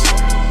bitch.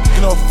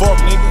 You know, fuck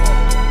nigga.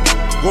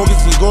 Go get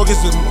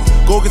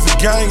the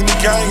gang and the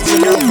gang.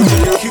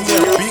 Keep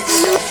that bitch.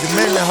 You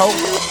man that hoe.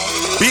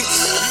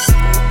 Bitch.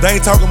 They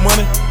ain't talking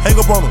money, hang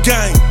up on them.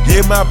 Gang.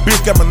 Yeah, my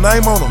bitch got my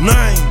name on them.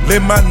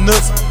 Let my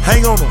nuts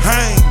hang on them.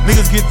 Hang.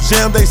 Niggas get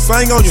jammed, they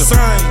sing on you.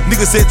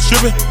 Niggas said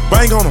trippin',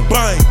 bang on them.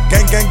 Bang.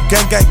 Gang, gang,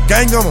 gang, gang,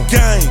 gang on them.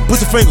 Gang. Put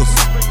your fingers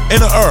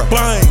in the air.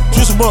 Bang.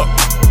 Twist them up.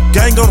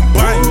 Gang on them.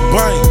 Bang,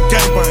 bang.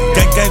 Gang, bang.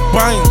 Gang, gang,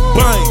 bang,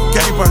 bang.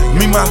 Gang, bang.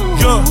 Me, my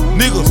young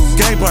niggas.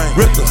 Gang, bang.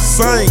 Rip the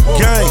same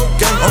gang.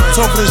 I'm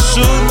talking this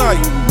shit night.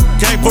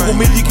 Gang, fuck with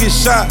me, you get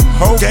shot,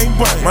 ho. Gang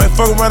bang, might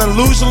fuck around and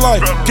lose your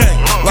life.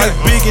 Gang, like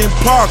Big and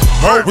Park,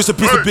 ho. What's a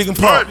piece of Big and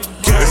Park?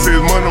 They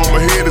says money on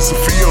my head, it's a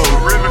fee on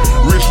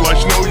it. Rich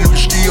like snow, you can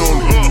ski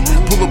on it.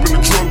 Pull up in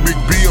the trunk, big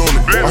B on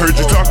it. I heard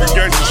you talking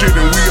gangsta shit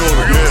and we on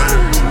it.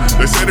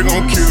 Yeah. They say they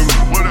gon' kill me.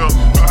 What else?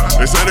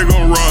 They say they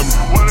gon' rob me.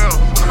 What else?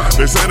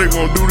 They say they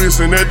gon' do this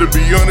and that. To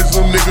be honest,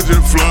 them niggas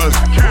just flies.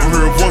 I'm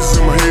hearing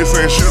voices in my head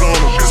saying shit on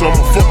them. So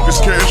I'ma fuck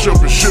this cash up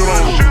and shit on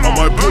them. I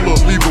might pull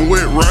up, leave them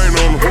wet, rain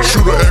on them.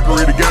 Shooter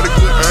accurate, got a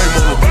good aim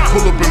on them.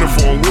 Pull up in the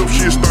phone, whip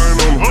shit stain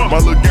on them.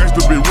 My little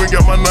gangster bitch, we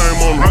got my name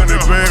on them.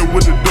 Running bad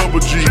with the double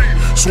G.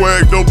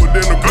 Swag doper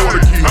than a quarter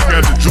key. I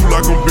got the Jew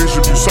like a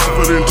bishop. You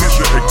softer than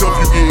tissue. Act tough,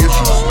 you get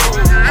issues.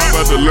 How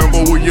about the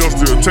Lambo with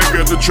youngster? Take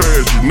out the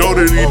trash. You know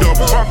that he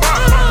double.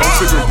 I'm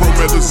sipping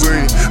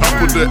promethazine. I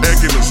put the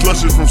act in the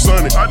slushes from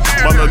Sunny.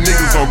 My little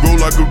niggas gon' go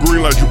like a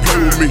green light. You play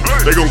with me,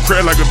 they gon'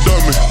 crack like a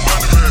dummy.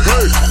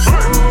 Hey.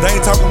 They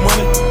ain't talking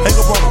money, hang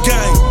up on the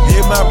gang.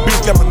 Yeah, my bitch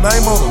got my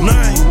name on them.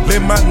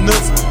 Let my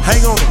nuts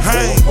hang on them.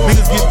 Hang.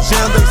 Niggas get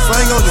jammed, they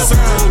sing on you.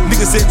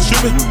 Niggas said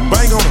trippin',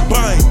 bang on them.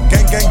 Bang.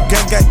 Gang, gang,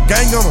 gang, gang,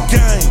 gang on them.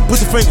 Gang.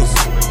 Put your fingers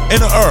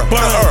in the earth.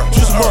 Bang.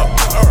 Twist them up.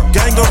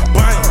 Gang on them.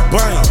 Bang.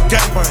 Bang.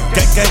 Gang bang.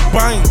 Gang, gang,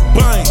 bang.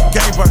 Bang.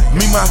 Gang bang.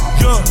 Me, my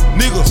young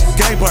niggas.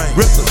 Gang bang.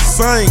 Rip the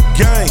same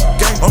gang.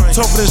 I'm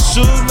talking this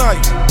shit night.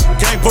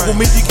 Gang fuck with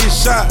me, you get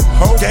shot,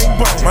 ho. Gang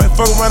bang. Might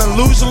fuck around and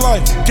lose your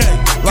life. Gang.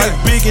 Like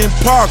Big and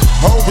Park,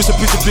 ho. It's a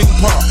piece of Big and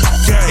Park.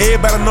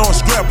 Everybody know I'm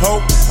scrap,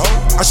 ho.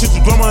 I shoot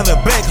your grandma in the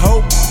back,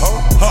 ho.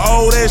 Her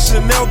old ass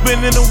should never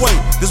been in the way.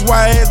 This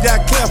why her ass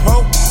got clapped,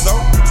 ho.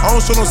 I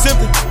don't show no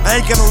sympathy. I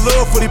ain't got no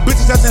love for these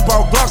bitches. I just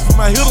bought Glocks for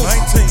my hitters.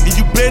 And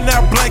you better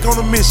not blank on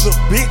the mission,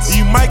 bitch.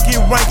 You might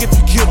get rank if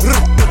you kill her.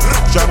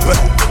 Drop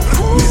back.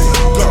 Let it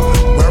go.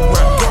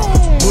 Go.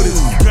 Put it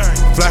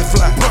fly,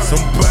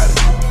 somebody.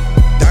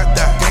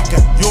 Die.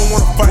 You don't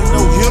wanna fight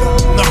no hitter?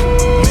 No.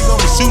 Nigga,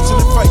 I'ma shoot you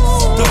in the face.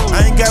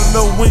 I ain't got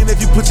no win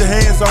if you put your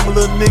hands on me,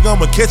 little nigga.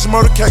 I'ma catch him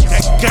on the case.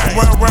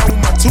 Run around with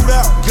my toot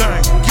out.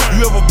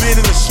 You ever been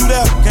in a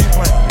shootout?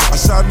 I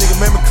shot a nigga,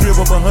 man, my crib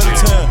up 100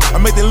 times. I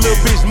make that little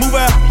bitch move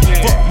out.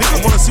 Fuck,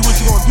 nigga, wanna see what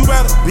you gonna do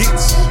about it,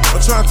 bitch? I'm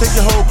trying to take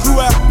your whole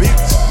crew out, bitch.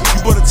 You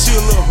better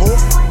chill, little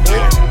whore.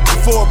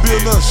 Before I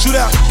build another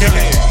shootout.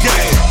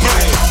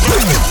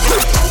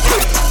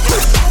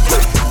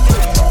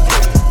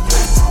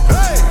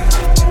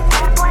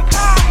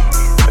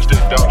 That's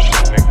just dumb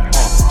shit, nigga.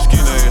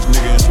 Skinny ass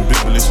nigga and some big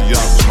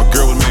Balenciagas. My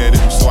girl was mad at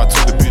him, so I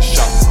took the bitch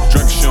shot.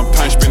 Drinking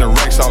champagne, spinning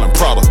racks all in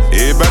Prada.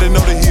 Everybody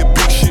know that he a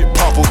big shit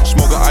popper.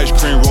 Smoking ice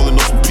cream, rolling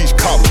up some peach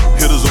cobbler.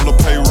 Hitters on the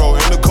payroll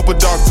and a couple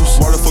doctors.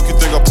 Why the fuck you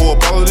think I pull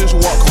up all of this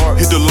walk hard?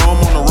 Hit the lum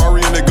on the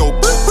Rari and they go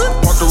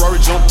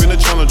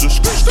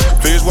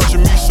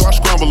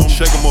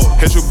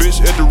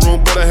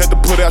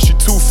she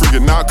too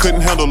freakin', now I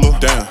couldn't handle her.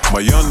 Damn, my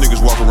young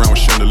niggas walk around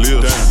with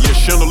chandeliers. Damn, yeah,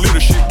 chandelier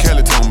the shit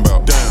Cali talking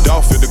about. Damn,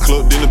 Dolph at the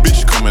club, then the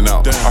bitch coming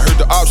out. Damn, I heard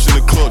the ops in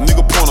the club,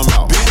 nigga point them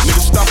out. Nigga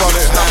stop all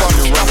that hop out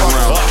and run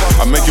around.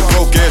 I make your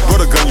broke ass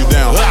brother gun you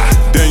down.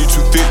 Damn, you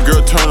too thick,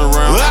 girl, turn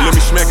around. Let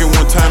me smack it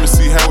one time and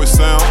see how it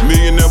sound.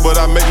 Millionaire, but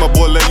I make my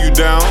boy lay you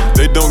down.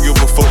 They don't give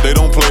a fuck, they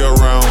don't play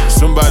around.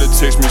 Somebody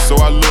text me, so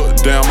I look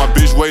down. My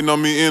bitch waiting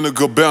on me in a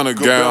Gabbana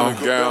gown.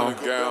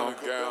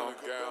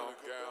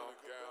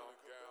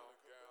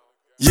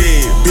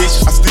 Yeah,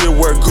 bitch, I still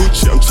wear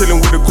Gucci. I'm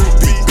chillin' with a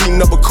groupie,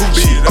 beating up a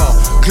coochie.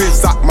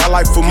 Glitz out, my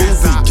life a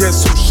movie.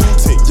 Guess who's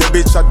shooting? Yeah,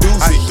 bitch, I do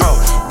it.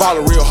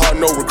 Ballin' real hard,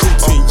 no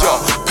recruiting.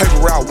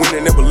 Paper out,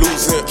 winning, never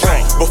losing.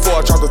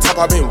 Before I drop the top,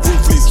 I been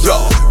ruthless.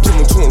 Give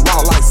them to him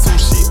raw like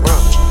sushi.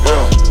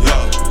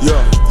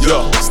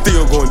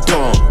 Still going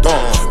dumb.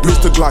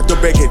 Bitch, the Glock, the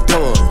bag get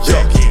done.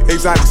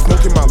 Exotic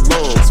smoke in my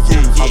lungs.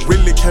 I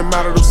really came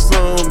out of the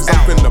slums. I'm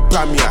finna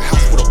buy me a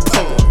house with a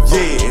pump.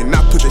 Yeah, and I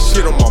put the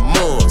shit on my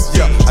mums.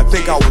 I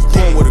think I was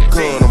born with a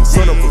gun. I'm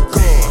son of a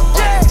gun.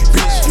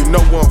 Bitch, you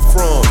know where I'm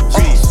from.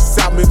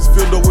 South Memphis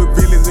filled up with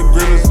villains and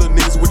gremlins. Little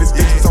niggas with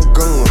extensions on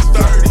guns.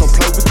 Don't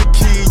play with the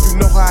kid, you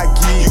know how I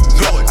get.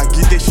 I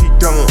get that shit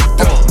done.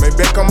 Man,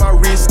 back on my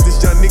wrist, this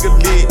young nigga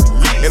lit.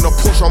 And a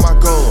push on my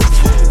gun.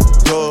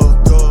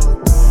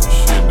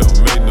 Shit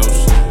don't make no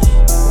sense.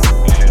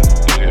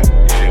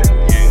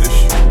 This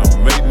shit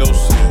don't make no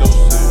sense.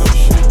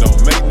 Shit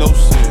don't make no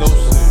sense.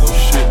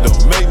 Shit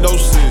don't make no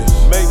sense.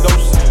 Make no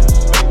sense.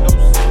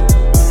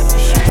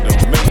 Shit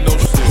don't make no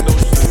sense.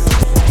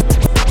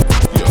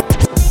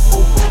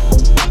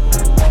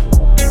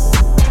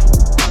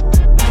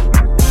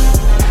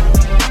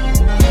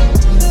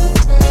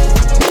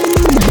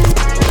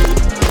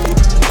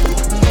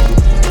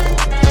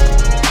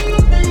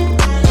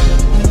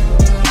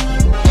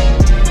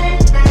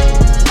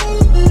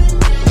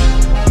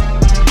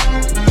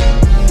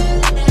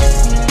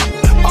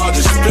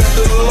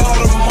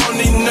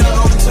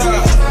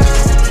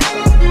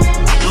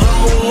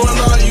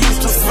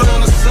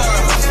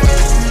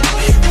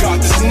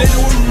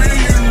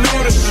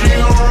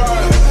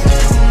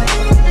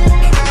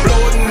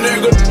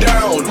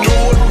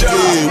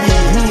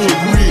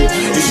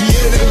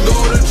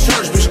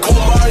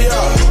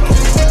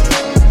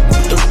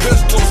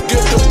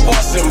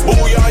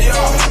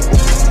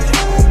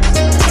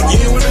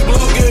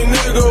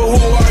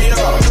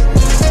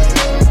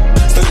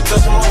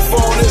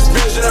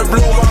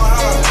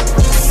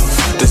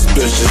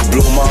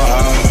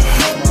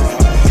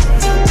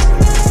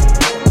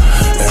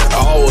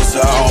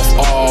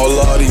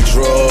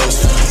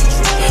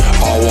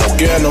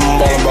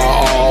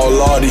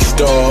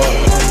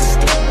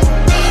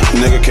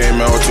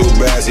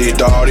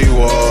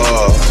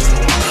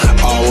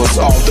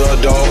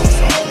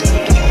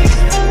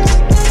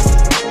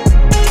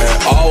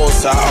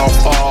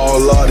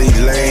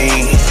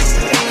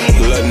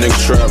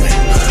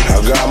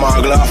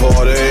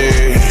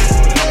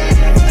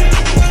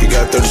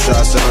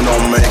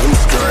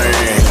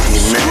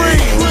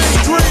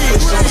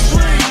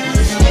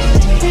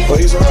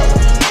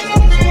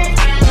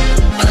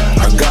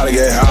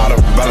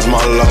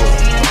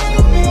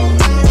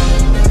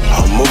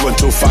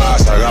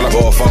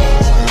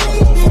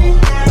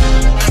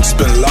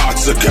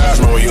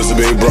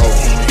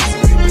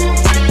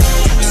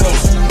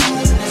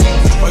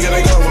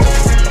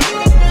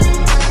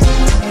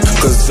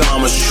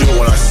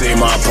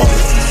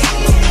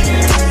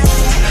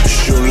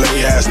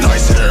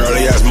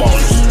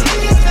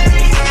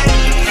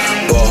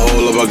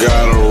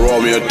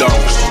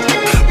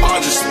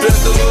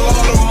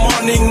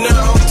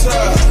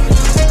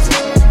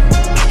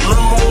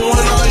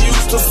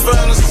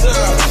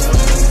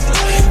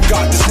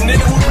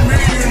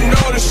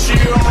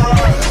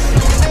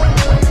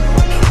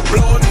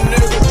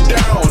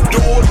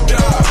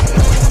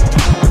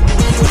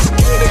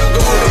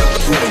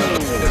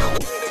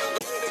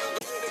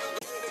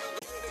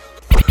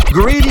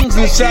 Greetings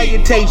and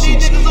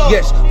salutations.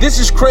 Yes, this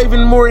is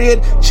Craven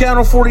Moorhead,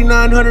 Channel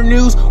 4900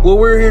 News, where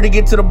we're here to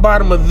get to the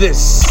bottom of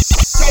this.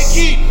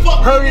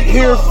 Heard it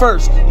here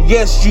first.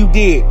 Yes, you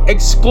did.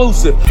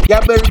 Exclusive.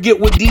 Y'all better get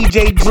with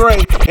DJ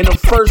Dre and the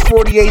first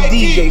 48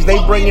 DJs. They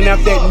bringing out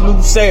that new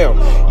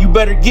sound. You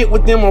better get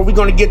with them or we're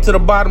going to get to the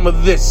bottom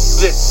of this.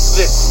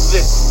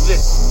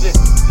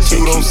 See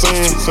what I'm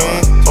saying?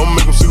 I'ma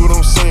make them see what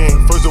I'm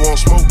saying. First they want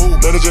smoke,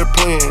 let it just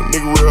playing.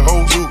 Nigga real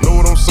hoes, you know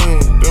what I'm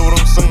saying? That's what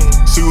I'm saying.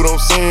 See what I'm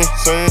saying?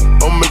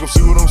 I'ma make them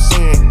see what I'm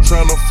saying.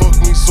 Tryna fuck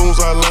me soon as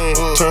I land.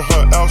 Turn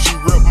her out, she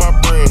rep my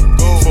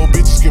brand. 4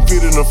 bitches can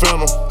fit in the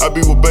phantom. I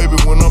be with baby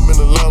when I'm in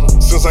Atlanta.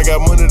 Since I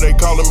got money, they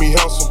calling me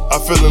handsome. I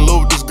fell in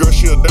love with this girl,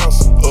 she a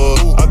dancer.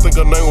 I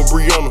think her name was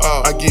Brianna.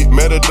 I get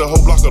mad at the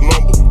whole block of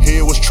number.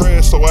 Head was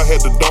trash, so I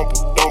had to dump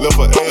her. Left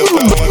her ass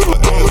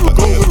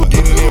out,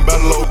 get it in by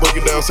the low,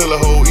 break it down, sell a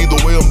hoe. Either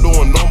way, I'm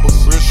doing numbers.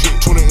 Real shit.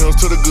 20 M's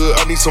to the good,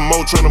 I need some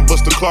more, tryna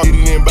bust the clock. Get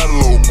it in battle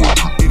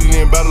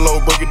low,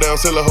 break it down,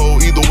 sell a hoe.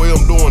 Either way,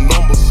 I'm doing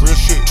numbers. Real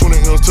shit.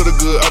 20 M's to the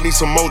good, I need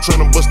some more,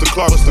 tryna bust the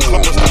clock.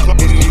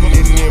 Get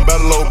it in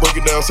battle low, break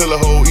it down, sell a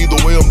hoe. Either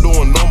way, I'm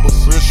doing numbers.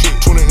 Real shit.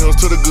 20 M's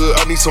to the good,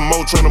 I need some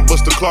more, tryna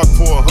bust the clock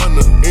for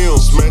 100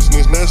 M's. Smashing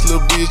this nasty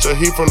little bitch, I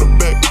hit from the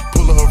back,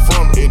 pulling her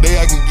from it. Every day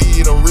I can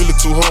get it, I'm really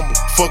too humble.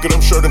 Fuck it,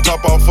 I'm shirt and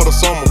top off for the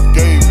summer.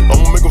 Gave it,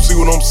 I'ma make them see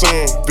what I'm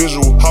saying.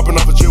 Visual, hopping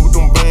off a jet with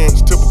them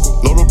bands, typical.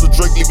 Load up the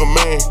Drake, leave a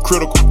man,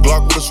 critical.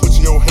 Glock with a switch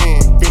in your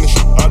hand, finish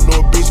it. I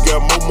know a bitch got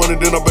more money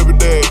than her baby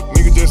dad.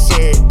 Nigga just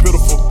sad,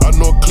 pitiful. I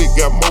know a clique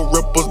got more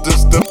rappers than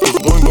steppers.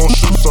 One gon'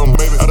 shoot something,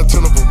 baby, out of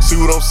 10 of them. See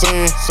what I'm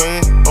saying?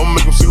 I'ma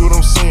make them see what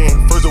I'm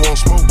saying. First they won't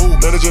smoke, ooh,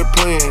 now they just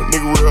playing.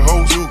 Nigga real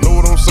hoes, you know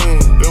what I'm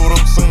saying? That what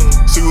I'm saying?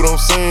 See what I'm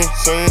saying?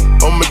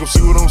 I'ma make them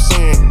see what I'm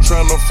saying.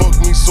 Tryna fuck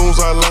me soon as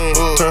I land.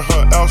 Turn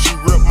her out, she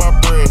rep my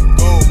brand.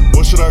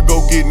 What should I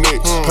go get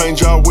next?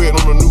 Paint y'all wet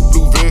on a new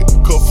blue vet.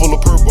 Cup full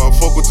of purple, I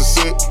fuck with the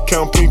set.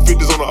 Count pink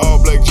 50s on the all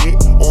black jet.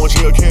 Orange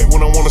Hellcat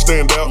when I wanna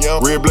stand out.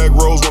 Red black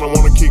rose when I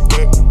wanna kick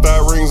back.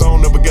 5 rings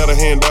on, never got a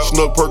hand out.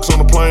 Snuck perks on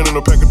the plane and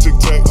a pack of Tic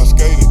Tacs. I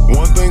skated.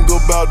 One thing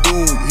about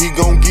dude, he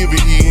gon' give it,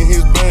 he in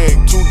his bag.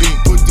 Too deep,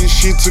 put this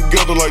shit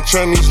together like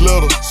Chinese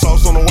letters.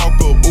 Sauce on the walk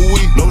up,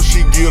 ooh-wee. No,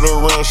 she get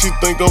around, she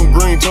think I'm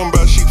green. Talking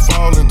about she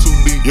falling too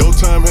deep. Your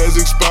time has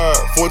expired,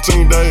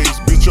 14 days,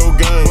 bitch, your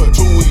game.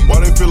 2 weeks,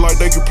 why they feel like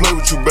they can play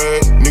with you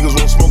bad? Niggas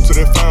won't smoke till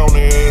they found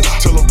their ass.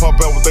 Tell them pop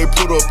out what they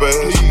put up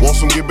as. Want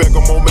some get back,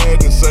 I'm more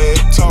mad than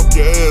sad. Talk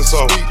your ass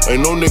off.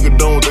 Ain't no nigga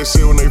done what they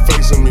say when they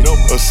facing me.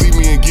 Or see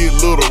me and get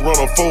little, run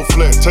on 4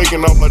 flat,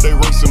 taking off like they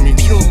racing me.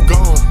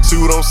 Gone. See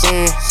what I'm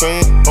saying?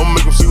 I'ma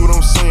make them see what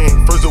I'm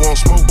saying. First they won't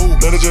smoke, ooh,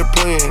 now they just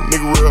playing.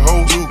 Nigga real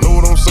hoes, you know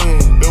what I'm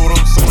saying? That what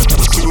I'm saying?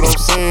 See what I'm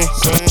saying?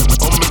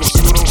 I'ma make them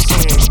see what I'm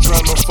saying.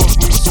 Tryna fuck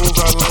me soon as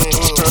I land.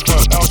 Turn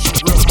her out, she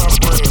rep my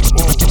brand.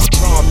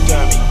 Prom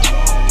dummy.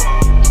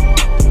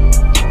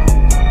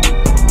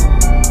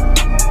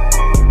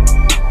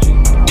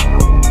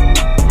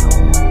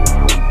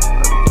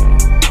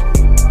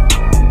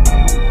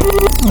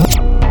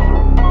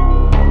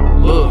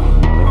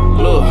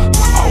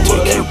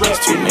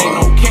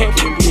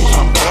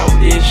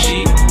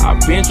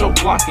 Bend your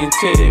block and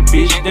tear that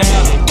bitch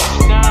down.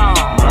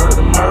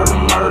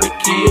 Murder,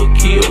 kill,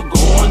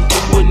 going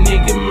through a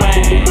nigga,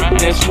 man.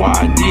 That's why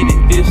I did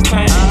it this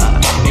time.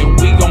 And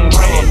we gon'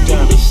 ride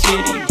through the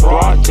city,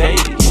 broad day.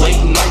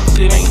 Late nights,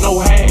 it ain't no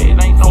had.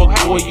 Fuck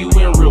boy, you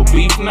in real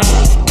beef now.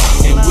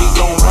 And we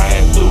gon'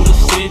 ride through the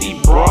city,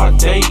 broad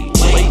day.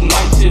 Late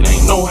nights, it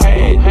ain't no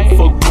had.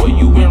 Fuck boy,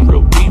 you in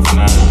real beef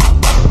now.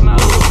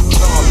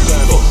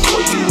 Fuck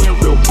boy, you in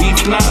real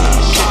beef now.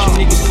 Catch a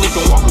nigga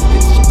slippin', walk up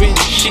with this bitch.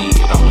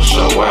 Shit, I'ma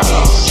show out.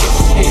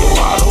 Head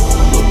wide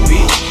open, little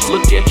bitch.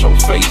 Look at your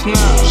face now.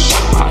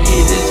 I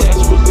hit his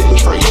ass with that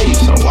tray,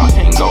 so I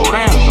can't go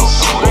down. Look,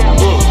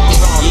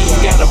 you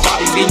ain't got a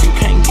body, then you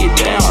can't get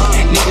down.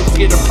 Niggas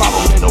get a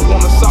problem, they don't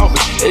wanna solve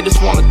it. They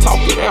just wanna talk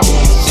it out.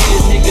 See a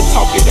nigga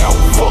talk it out.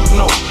 Fuck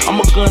no,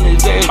 I'ma gun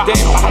his ass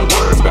down. I'm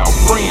worried about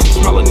friends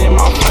smelling in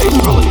my face,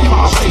 me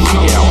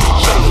out.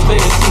 Shake his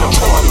ass in the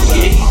party,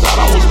 yeah, he thought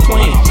I was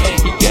playing.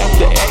 He got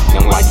to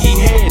acting like he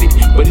had it,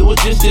 but it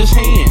was just his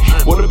hand.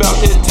 What about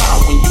that time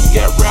when you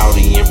got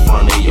rowdy in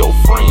front of your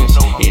friends?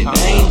 And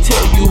they ain't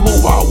tell you who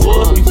I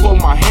was before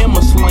my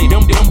hammer sling.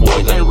 Them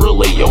boys ain't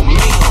really your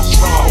mans.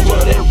 All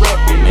of that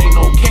rapping ain't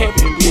no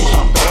capping, bitch.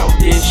 I'm about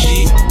that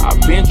shit. I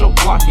bend your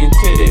block and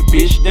tear that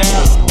bitch down.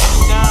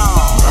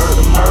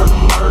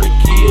 Murder,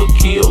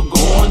 kill,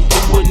 going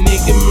through a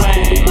nigga,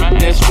 man.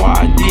 That's why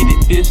I did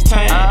it this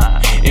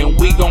time. And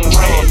we gon'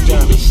 ride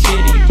through the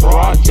city,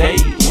 broad day.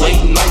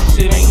 Late nights,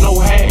 it ain't no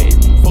had.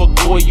 Fuck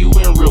boy, you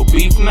in real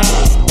beef now.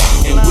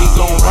 And we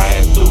gon'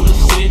 ride through the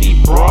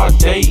city, broad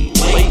day.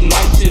 Late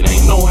nights, it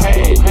ain't no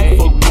had.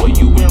 Fuck boy,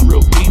 you in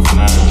real beef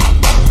now.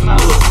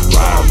 Look,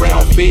 ride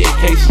around bed,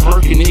 case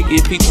smirking, nigga,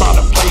 if he try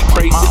to play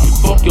crazy.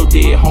 Fuck your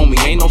dead homie,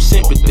 ain't no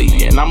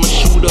sympathy. And I'ma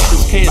shoot up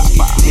his casket.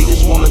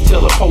 Niggas wanna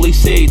tell the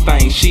police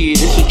everything. Shit,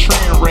 it's a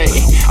trend rag.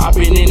 I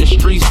been in the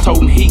streets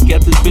toting he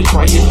got this bitch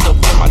right here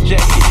stuffed in my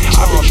jacket.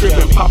 I been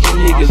tripping, popping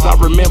niggas. I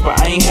remember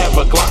I ain't have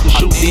a Glock to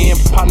shoot in.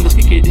 Partners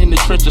kick it in the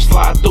trenches,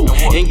 slide through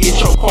and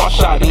get your car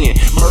shot in.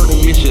 Murder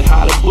mission,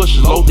 hide the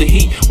bushes, load the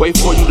heat, wait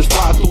for you to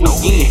slide through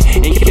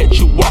again. And catch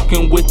you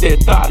walking with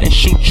that thought and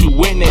shoot you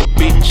in that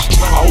bitch.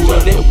 All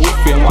of that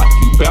woofing like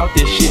you bout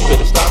that shit.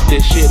 Better stop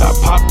that shit. I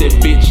pop that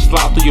bitch.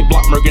 Slide through your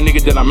block, murder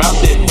nigga, then I'm out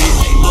that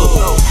bitch. Look,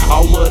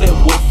 all of that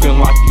woofing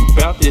like you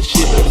bout that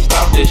shit. Better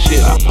stop that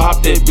shit. I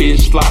pop that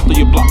bitch. Slide through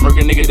your block,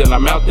 murder nigga, then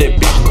I'm out that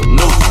bitch. Look,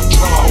 no,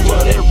 all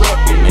of that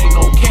rapping ain't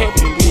no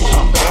capping, bitch.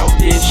 I'm bout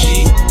that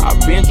shit. I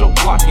bend your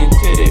block and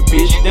tear that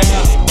bitch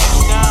down.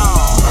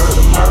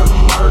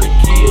 Murder,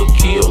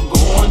 kill,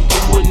 going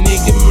through a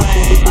nigga,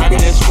 man.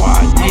 That's why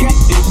I did it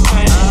this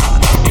time.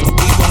 And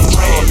we gon'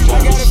 ride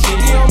through the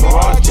city,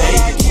 broad day.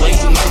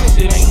 Late nights,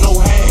 it ain't no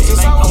had.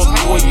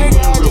 Boy, you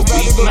in real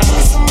beef now.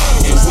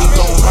 And we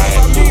gon'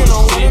 ride through the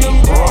city,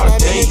 broad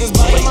day.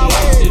 Late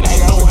nights, it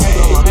ain't no had.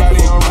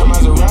 Boy,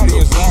 you in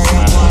real beef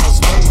now.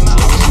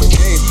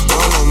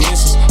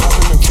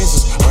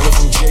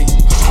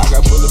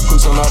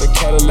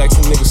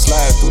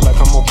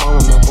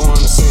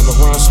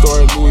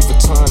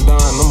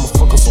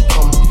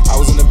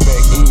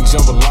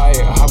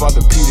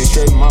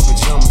 straight in my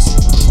pajamas.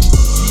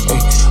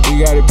 We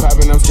got it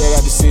poppin', I'm straight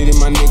out the city,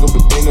 my nigga,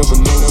 but they never.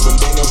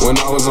 When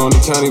I was on the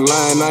county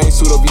line, I ain't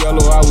suit up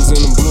yellow, I was in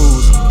the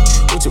blues.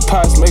 What your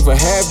pots make for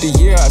half the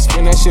year, I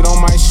spend that shit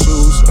on my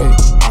shoes.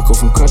 I go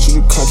from country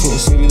to country and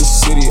city to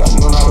city, I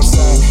know how to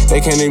side. They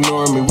can't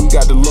ignore me, we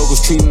got the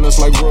locals treating us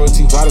like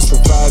royalty. Got us for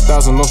 5,000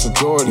 on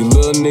majority,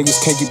 little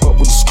niggas can't keep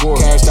up with the score.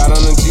 Cashed out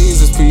on a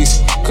Jesus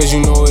piece, cause you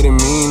know what it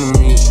mean to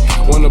me.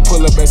 Wanna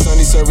pull up at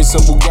Sunday service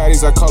in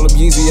Bugattis, I call up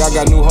Yeezy, I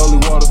got new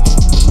holy water.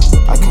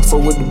 I can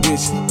fuck with the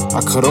bitch,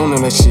 I cut on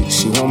that shit,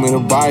 she want me to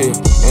buy it.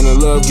 And the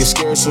love gets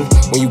scarcer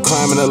when you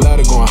climbing the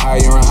ladder going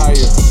higher and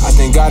higher. I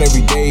thank God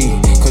every day,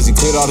 cause he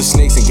cleared all the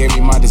snakes and gave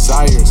me my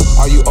desires.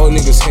 All you old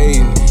niggas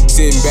hating,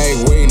 sitting back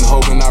waiting,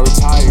 hoping I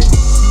retire.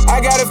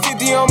 I got a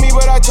 50 on me,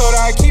 but I told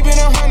her I keep it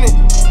 100.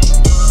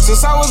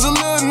 Since I was a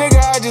little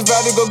nigga, I just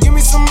vowed to go give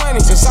me some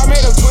money. Since I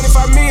made up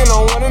 25 million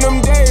on one of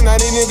them days, now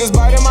these niggas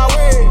biting my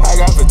way. I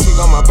got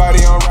fatigue on my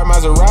body, on right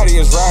Maserati,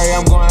 it's right,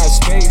 I'm going out of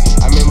space.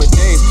 I remember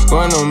days,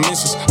 going on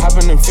missions,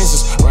 hopping in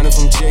fences, running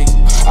from Jake.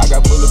 I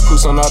got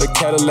bulletproofs on all the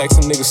Cadillacs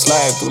and niggas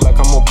slide through like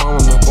I'm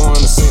Obama. Going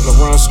to St.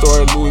 Laurent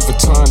store, Louis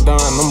Vuitton, Don,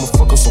 I'ma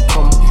fuck up some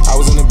coming. I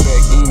was in the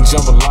back eating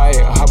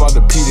jambalaya, how about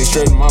the PJ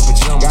straight in my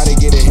pajamas? Gotta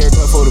get a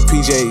haircut for the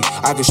PJ,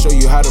 I can show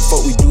you how the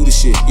fuck we do the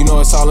shit. You know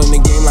it's all in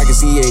the game like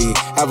it's EA.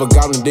 Have a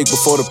goblin dick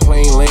before the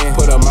plane land.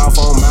 Put a mouth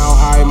on mile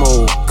high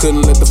mode.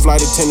 Couldn't let the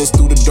flight attendants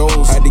through the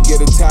doors. Had to get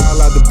a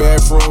towel out the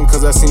bathroom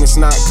cause I seen the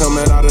snot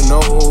coming out of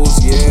nose.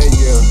 Yeah.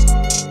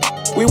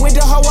 We went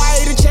to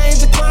Hawaii to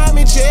change the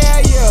climate. Yeah.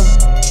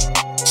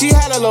 She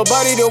had a little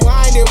buddy to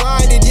wind it.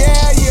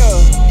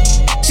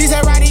 Yeah. She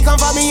said, Roddy,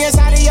 come for me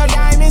inside of your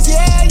diamonds.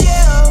 Yeah.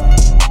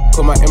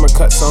 Put my Emmer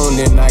cuts on,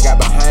 then I got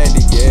behind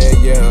it.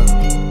 Yeah.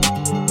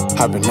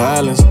 Hopping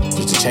islands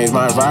just to change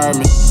my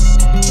environment.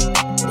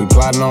 We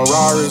plotting on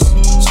Raris,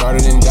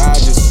 started in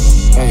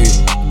Dodges.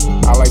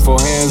 I like 4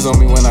 hands on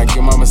me when I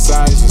give my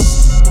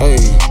massages.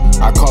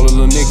 I call her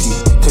Lil Nicky,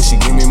 cause she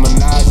give me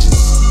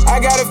menages. I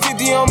got a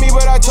 50 on me,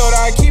 but I told her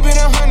I keep it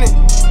 100.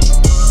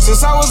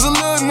 Since I was a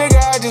little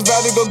nigga, I just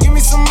vowed to go give me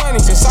some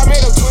money. Since I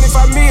made up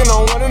 25 million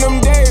on one of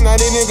them days, now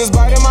these niggas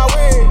biting my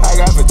way. I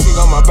got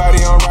fatigue on my body,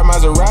 on right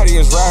Maserati,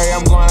 it's right,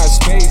 I'm going out of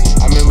space.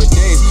 I remember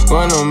days,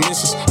 going on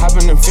missions,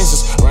 hopping in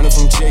fences, running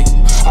from Jake.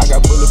 I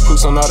got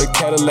bulletproofs on all the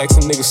Cadillacs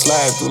and niggas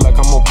slide through like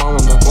I'm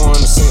Obama. Going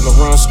to St.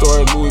 Laurent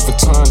store, Louis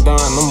Vuitton, Don,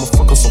 I'ma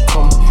fuck up some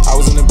coming. I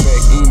was in the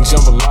back eating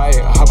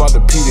jambalaya, how about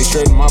the PJ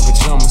straight in my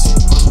pajamas?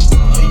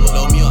 You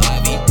love me or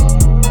Ivy?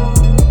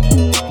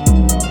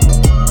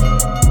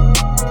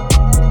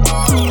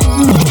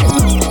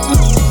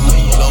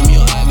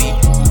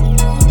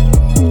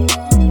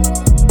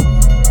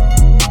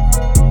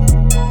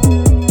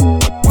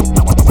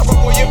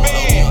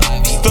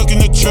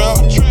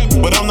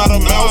 But I'm not a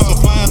mouse,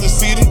 supplying the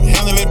city,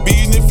 handling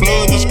business,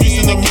 flooding the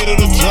streets in the middle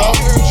of the drought.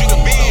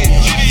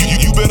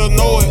 You better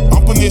know it,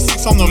 I'm putting this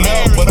 6 on the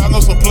map. But I know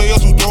some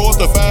players who throw us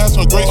the fast,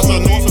 some grace from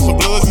the north and some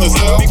bloods in the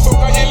south.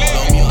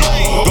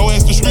 Go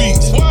ask the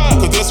streets,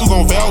 cause that's who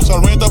gon' vouch.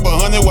 I ran up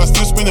 100 while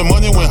still spending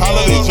money when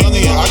Holiday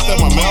Johnny and ice at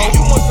my mouth.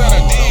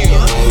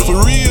 For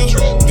real,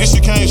 this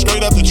shit came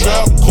straight out the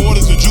trap.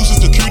 Quarters and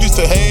juices, the cuties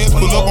to hands.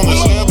 Pull up on the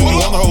slab and you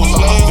want the whole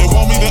slab. They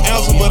want me to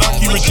answer, but I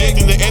keep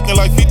rejecting. They acting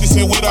like 50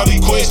 Cent without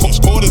these questions.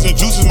 Quarters and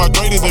juices, my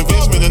greatest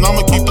investment, and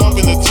I'ma keep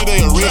thumping until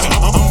they arrest me.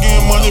 I'm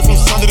getting money from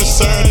Sunday to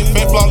Saturday.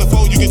 Fat flawless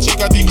foe, you can check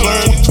out these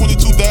clearly.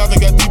 22,000,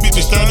 got these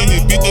bitches turning.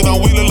 This bitch that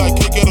I'm wheeling like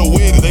cake at a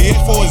wedding. They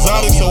ask for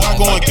exotic, so I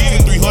go and get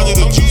it.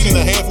 300 of juice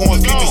and a half on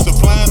 50.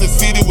 Supplying the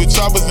city with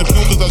choppers and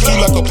filters. I shoot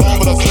like a bomb,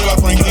 but I still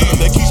like Frank Hill.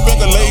 They keep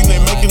speculating, they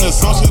making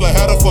assumptions like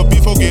how the fuck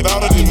before get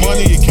out of this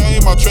money. It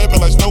came out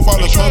trapping like snowfall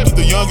and trumpets.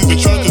 The youngest in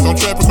churches, I'm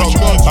trapping about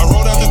guns. I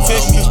rode out to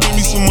Texas and spent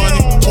me some money.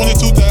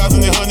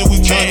 22,000 and 100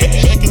 with Johnny.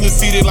 Back in the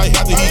city like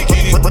how the heat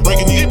get it.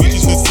 Breaking these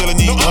bitches and selling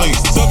these guns.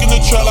 Stuck in the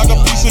trap like a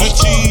piece of the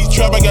cheese.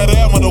 Trap, I got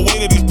out on the way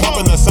that it's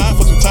pumping. I signed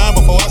for some time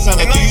before I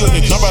signed a deal.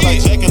 They jump out like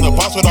Jack and the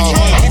boss with all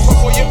money.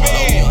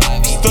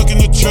 Stuck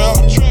in the trap,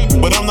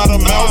 but I'm not a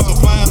mouse.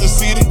 Supplying the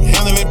city,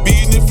 handling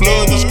business,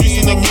 flooding the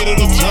streets in the middle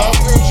of the drought.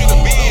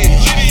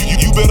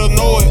 You better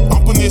know it,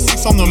 I'm putting this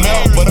 6 on the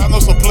map. But I know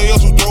some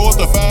players who throw us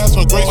the fast,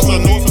 some grace from the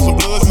north and some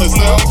bloods in the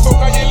south.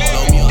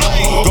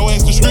 Go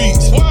ask the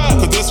streets,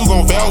 cause that's who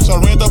gon' vouch.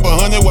 I ran up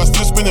 100 while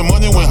still spending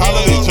money when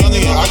Holiday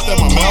Johnny and ice at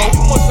my mouth.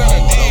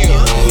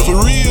 For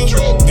real,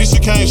 this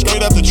shit came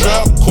straight out the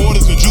trap.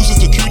 Quarters and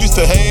juices, the cuties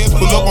to hands.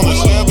 Pull up on the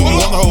slab and you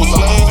want the whole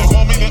slab. They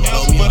want me to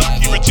answer, but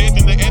I keep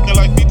rejecting. They acting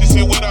like 50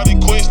 Cent without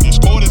any questions.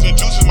 Quarters and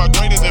juices, my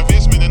greatest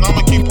investment, and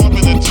I'ma keep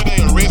pumping until they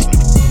arrest me.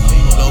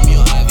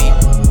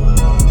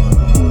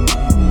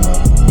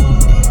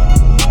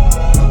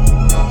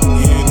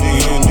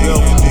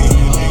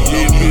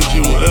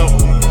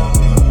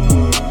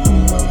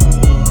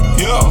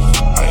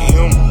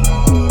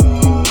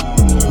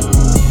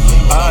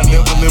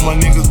 My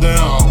niggas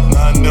down,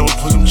 nah, I never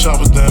put them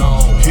choppers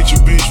down. Hit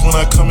your bitch when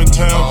I come in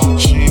town.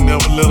 She ain't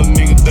never let a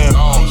nigga down.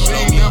 She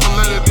ain't never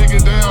let a nigga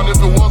down. If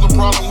it was a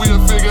problem,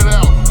 we'll figure it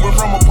out. Went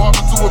from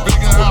apartment to a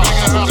bigger house.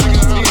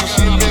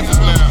 She in Memphis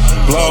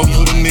now. Blog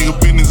put a nigga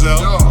niggas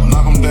out.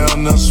 Knock them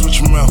down, now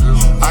switch them out.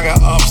 I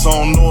got ops I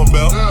don't know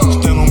about.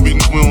 Stand on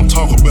business, we don't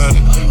talk about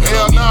it.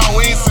 Hell no,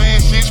 we ain't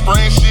saying shit,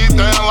 spraying shit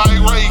down like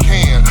Ray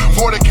can.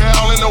 40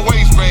 cal in the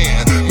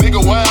waistband.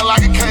 Nigga wild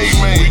like a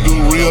caveman. We do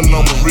real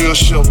numbers, real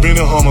shit,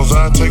 Benny Hunters.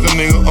 I take a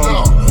nigga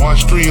under.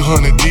 Watch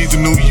 300, these the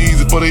new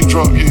Yeezys, but they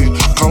drop, yeah.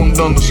 Call them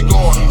Dunders.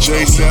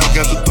 Jay said I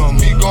got the thunder.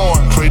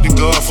 Pray to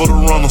God for the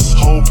runners.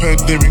 Whole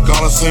pandemic,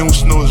 all I seen was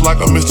snow. It's like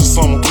I missed the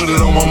summer. Put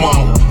it on my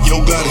mama. Yo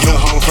got it, yo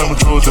Hall of Fame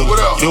drug dealer.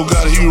 Yo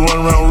got it, he be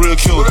running around real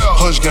killer.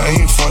 Hush guy,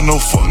 he ain't fight no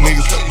fuck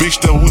niggas. Big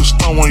step with a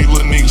stone on you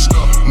little niggas.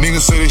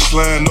 Niggas say they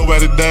slime,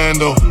 nobody dying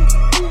though.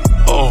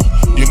 Oh,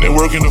 you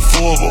networking the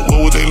full, but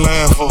what would they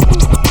lying for?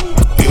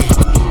 Yeah,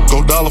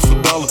 go dollar for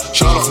dollar,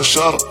 shot for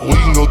shot. We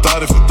can go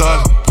thotty for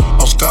thotty.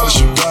 On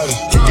scholarship, got it.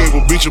 You gave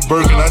a bitch a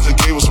Birkin, I just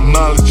gave her some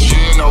knowledge.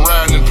 Yeah, now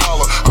riding in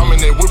Paula. I'm in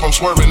that whip, I'm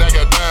swerving, I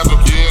got dimes up.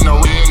 Yeah,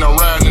 now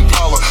riding in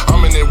Paula.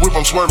 I'm in that whip,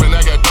 I'm swerving,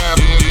 I got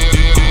dimes up.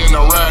 Yeah,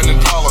 now riding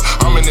in Paula.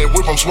 I'm in that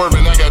whip, I'm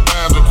swerving, I got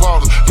dimes and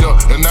quarters.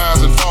 Yeah, and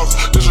nines and falls.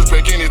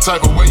 Disrespect any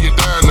type of way you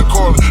dying the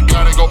quarter.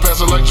 God ain't gon' pass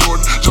it like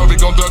Jordan. Jovi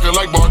gon' dunk it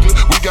like Barkley.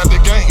 We got the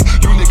game.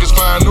 You niggas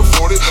fine to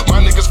 40.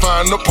 My niggas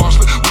fine to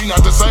parsley. We not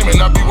the same, and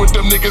I be with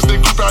them niggas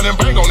that keep out and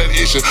bang on that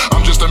issue.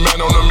 I'm just a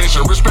man on a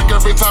mission. Respect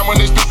every time when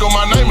they speak on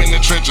my name in the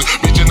trenches.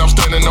 Bitchin', I'm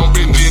standing on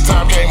business.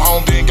 Time came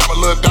home, then got my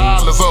little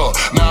dollars up.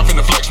 Now I'm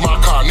finna flex my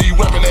car. Need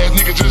weapon ass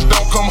niggas just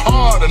don't come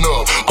hard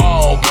enough.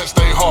 All best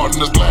stay hard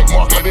in this black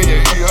market in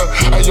your ear.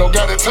 Hey, yo,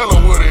 gotta tell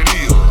her what it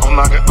is. I'm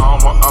knocking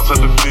all my outside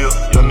the field.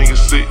 Young nigga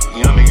sick,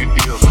 young nigga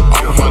ill.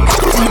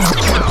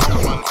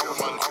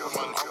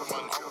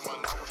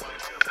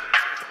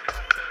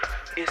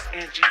 It's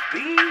NGB.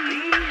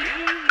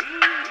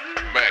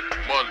 Mac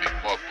money,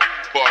 motherfucker.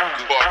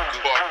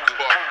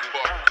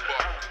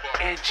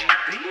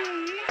 NGB.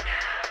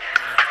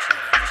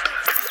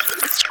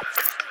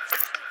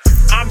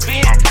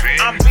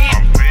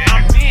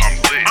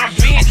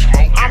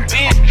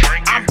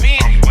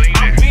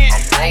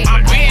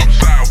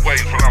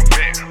 Sideways when I'm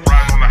bent,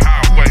 riding on the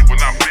highway when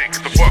I'm bent.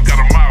 Get the fuck out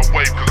of my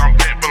way, cause I'm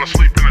bent. Fell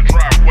asleep in the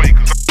driveway,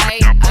 cause I'm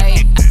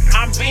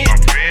bent.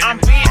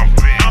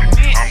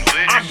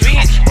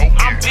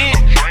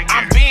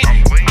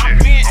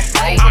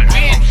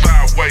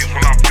 Sideways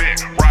when I'm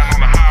bent, riding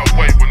on the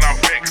highway when I'm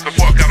bent. Get the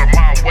fuck out of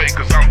my way,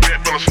 cause I'm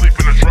bent. Fell asleep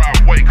in the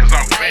driveway, cause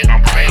I'm bent.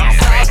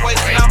 Sideways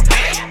when I'm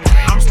bent,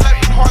 I'm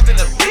slapping hard than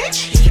a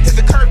bitch. Hit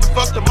the curb and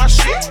fucked up my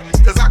shit,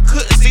 cause I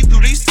couldn't see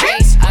through these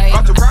seats.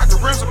 About to ride the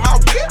rims of my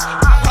whip,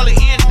 probably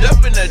end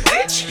up in a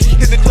ditch.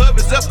 Hit the club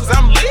is up cause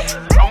I'm lit.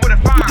 I'm with a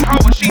fine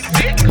hoe and she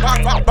thick.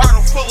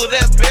 Bottle full of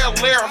that Bel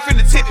Air, I'm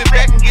finna tip it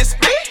back and get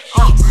split.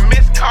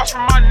 Missed calls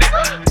from my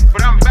nigga,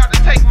 but I'm about to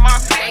take my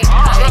pick.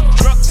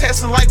 Drunk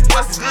testing like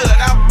what's good,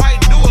 I might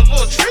do a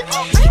little trick.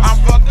 I'm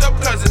fucked up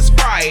cause it's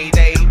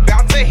Friday,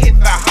 about to hit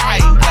the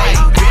highway.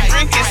 Been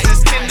drinking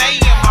since 10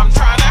 a.m., I'm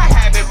tryna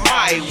have it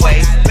my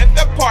way. Left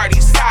the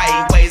party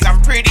sideways,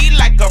 I'm pretty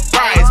like a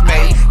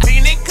bridesmaid.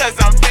 Feeling cause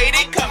I'm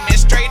faded, coming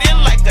straight in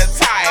like a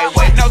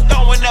tideway. No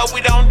throwing up,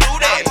 we don't do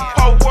that.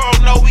 Whole world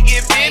know we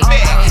get bent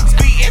back.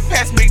 Speeding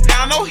past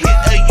McDonald's, hit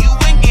a U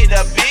and get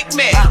a Big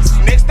Mac.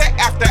 Next to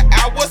after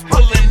hours,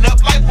 pulling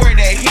up like where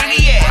the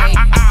Henny at.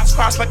 Eyes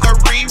crossed like a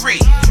Riri,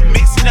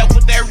 mixing up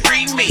with that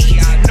re-me.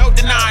 No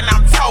denying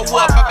I'm toe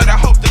up, I better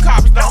hope the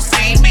cops don't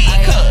see me.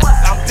 Cause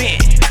I'm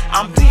bent,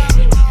 I'm bent,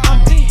 I'm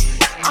bent,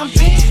 I'm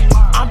bent,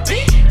 I'm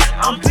bent,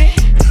 I'm bent,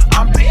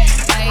 I'm bent,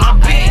 I'm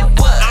bent,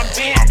 I'm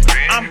bent,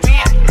 I'm bent, I'm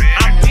bent,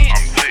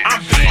 I'm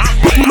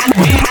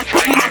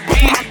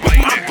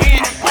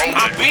bent,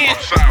 I'm bent.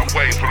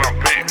 Sideways when I'm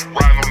bent,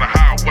 riding on the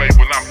highway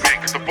when I'm bent.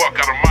 Get the fuck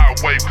out of my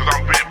way, cause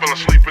I'm bent. Fell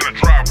asleep in the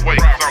driveway,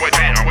 cause I'm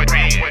bent.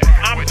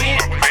 I'm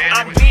bent, I'm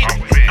bent,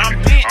 I'm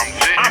bent,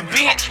 I'm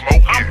bent,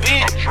 I'm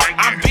bent,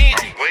 I'm bent, I'm bent,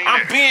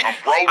 I'm bent,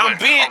 I'm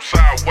bent.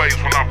 Sideways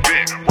when I'm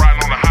bent,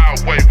 riding on the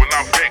highway when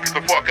I'm bent. Get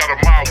the fuck out of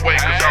my way,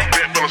 cause I'm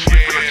bent. Fell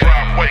asleep in the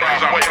driveway,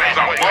 cause I'm bent.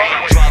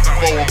 Drive the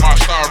phone with my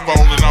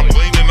styrofoam and I'm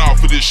leaning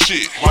off of this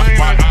shit.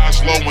 My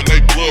eyes low and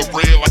they blood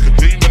red like a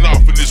demon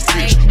off in this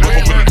bitch. Pull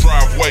up in the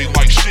driveway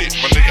like shit.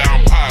 My nigga,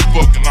 I'm high,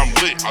 fucking, I'm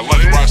lit. I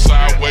like to ride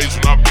sideways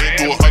when I'm bent.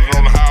 Do 100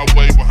 on the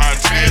highway behind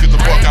 10. Get the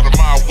fuck out of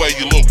my way,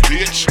 you little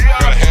bitch.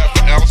 Got a half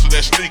an ounce of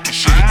that sneaky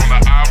shit. On the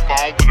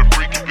iPhone with a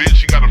freaky bitch.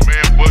 She got a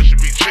man butt, she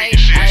be cheating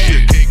shit. She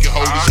a kinky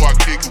hoe, this so I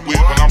kick it with.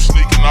 When I'm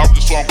sneaking off,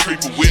 this so I'm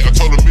creeping with. I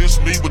told her miss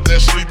me with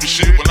that sleeping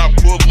shit. When I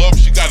pull up,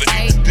 she gotta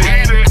eat the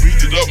dick.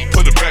 Beat it up and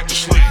put it back to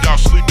sleep. Y'all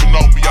sleeping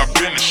on me, I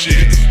been the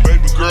shit.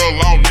 Baby girl,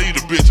 I don't need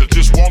a bitch. I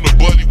just want a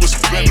buddy with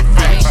some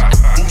benefits.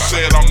 Who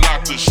said I'm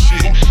not the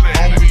shit?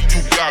 Homie,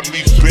 you got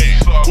me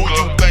bent. Who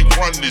you think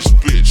run this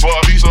bitch?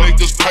 These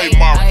niggas pay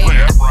my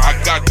rent. I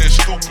got that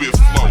stupid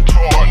flow.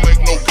 Don't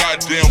make no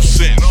goddamn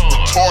sense.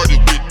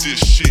 Retarded with this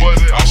shit.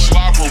 I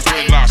slobber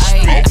when I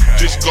spit.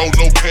 Just go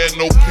no pad,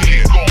 no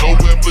pen. No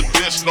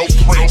evidence, no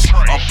prints.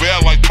 I'm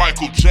bad like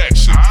Michael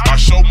Jackson. I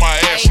show my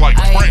ass like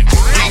Prince.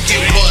 We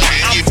get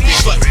money if we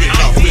slapping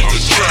up in the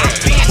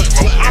trap.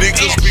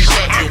 Niggas be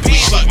slapping, we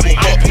slap them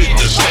up in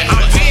the slap.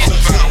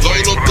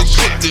 Load up the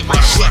clip, then we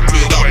slap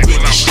it up in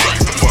the strap.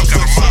 Fuck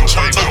out of my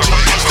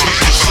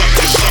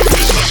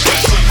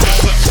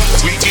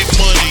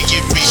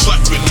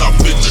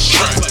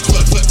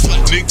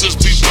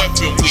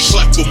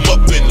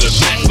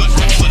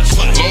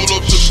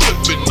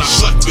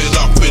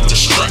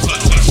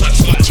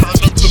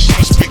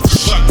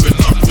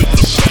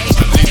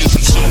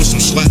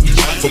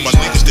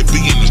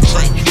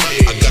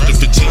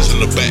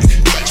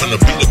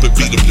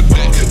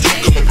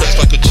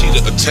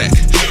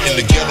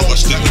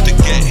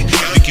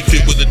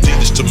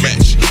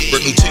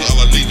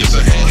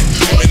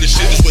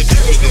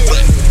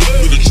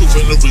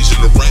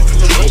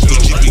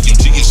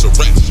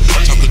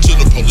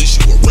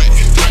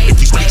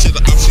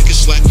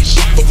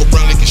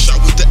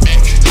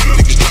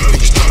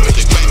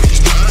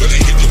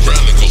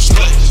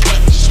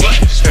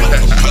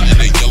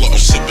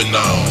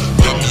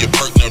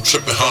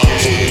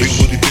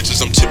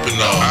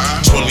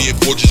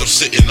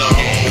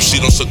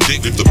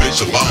dick if the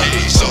bitch alone.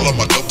 Sell all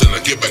my dope, then I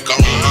get back on.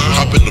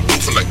 Hop in the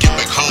booth and I get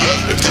back home.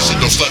 If this shit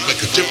don't slap,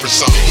 make a different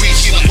song. We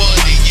get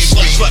money, you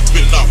be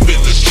slapping up in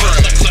the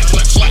track.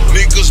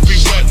 Niggas be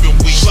rapping,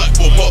 we slap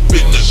them up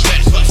in the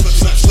back.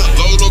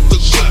 Load up the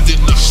gun,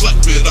 then I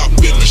slap it up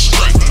in the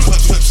strap.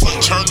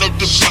 Turn up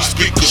the beat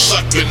speaker,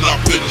 slapping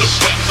up in the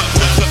back.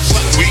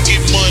 We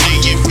get money,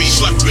 you be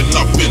slapping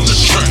up in the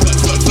track.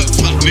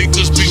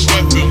 Niggas be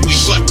rapping, we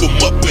slap them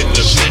up in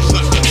the back.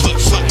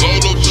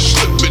 Load up the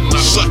slip and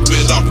I slap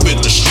it up in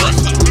the strap.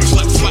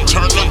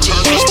 Turn up the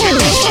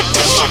speaker, slap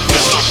it up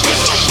in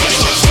the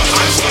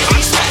back.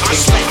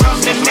 From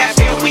the nap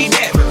and we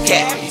never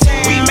cap.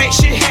 We make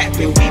shit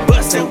happen, we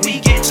bust and we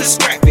get to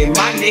scrapping.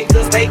 My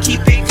niggas, they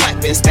keep it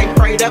clapping. Stay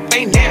prayed up,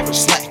 ain't never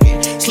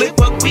slacking. Slip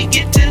up, we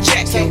get to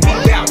Jackson. We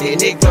bout it,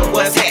 nigga,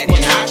 what's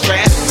happening? I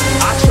trap,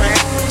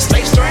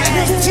 stay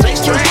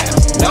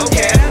strapped.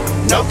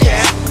 No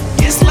cap,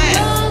 get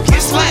slapped.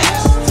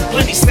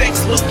 Plenty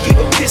sex, look, keep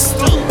a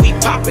pistol. We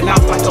popping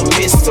out like a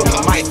pistol.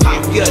 I might pop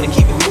good and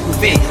keep it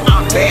moving.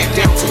 I'm bad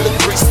down to the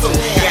crystal.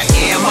 Got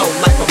ammo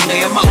like a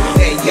Lambo.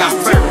 That y'all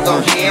furry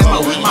gon'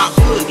 hammo. My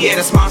hood,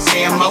 yeah, that's my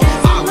ammo.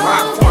 I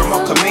ride for him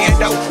on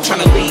commando.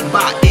 Tryna lead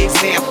by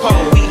example.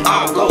 We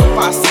all go if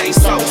I say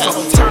so. So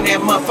turn that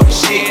motherfucking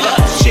shit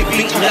up. Shit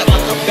beating up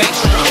like a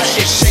bass drum.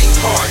 Shit shake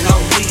hard, no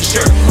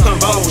leisure.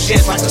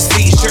 Convulsions like a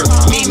seizure.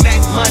 Me,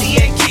 Mac, Money,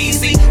 and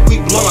Keezy.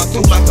 We blowin'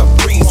 through like a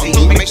breezy.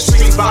 Make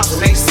street box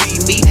when they see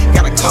me.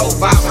 Got a cold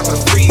vibe like a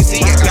freezy.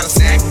 Got a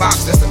snack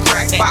box that's a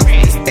crack box.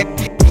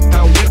 Snapping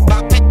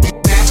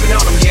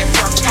on them, yeah,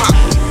 first pop.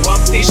 One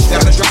fish,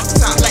 gotta drop the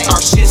top.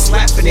 Our shit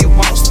slapping, it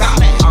won't stop.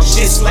 Our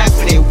shit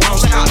slapping, it won't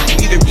stop.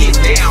 Either get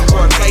down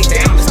or lay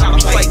down. It's not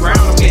a playground,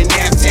 I'm in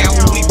that town.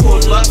 When we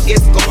pull up,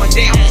 it's going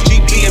down.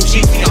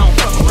 GPMG, we don't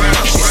fuck around.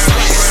 Our shit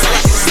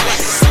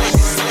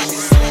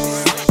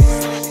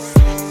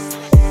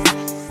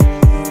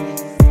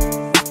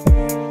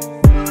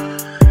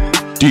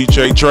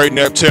DJ Dre,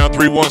 Naptown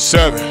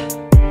 317.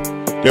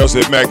 That was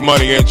at Mac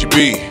Money, Angie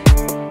B.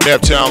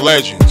 Naptown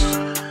Legends.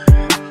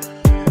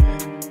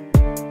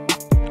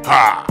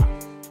 Ha!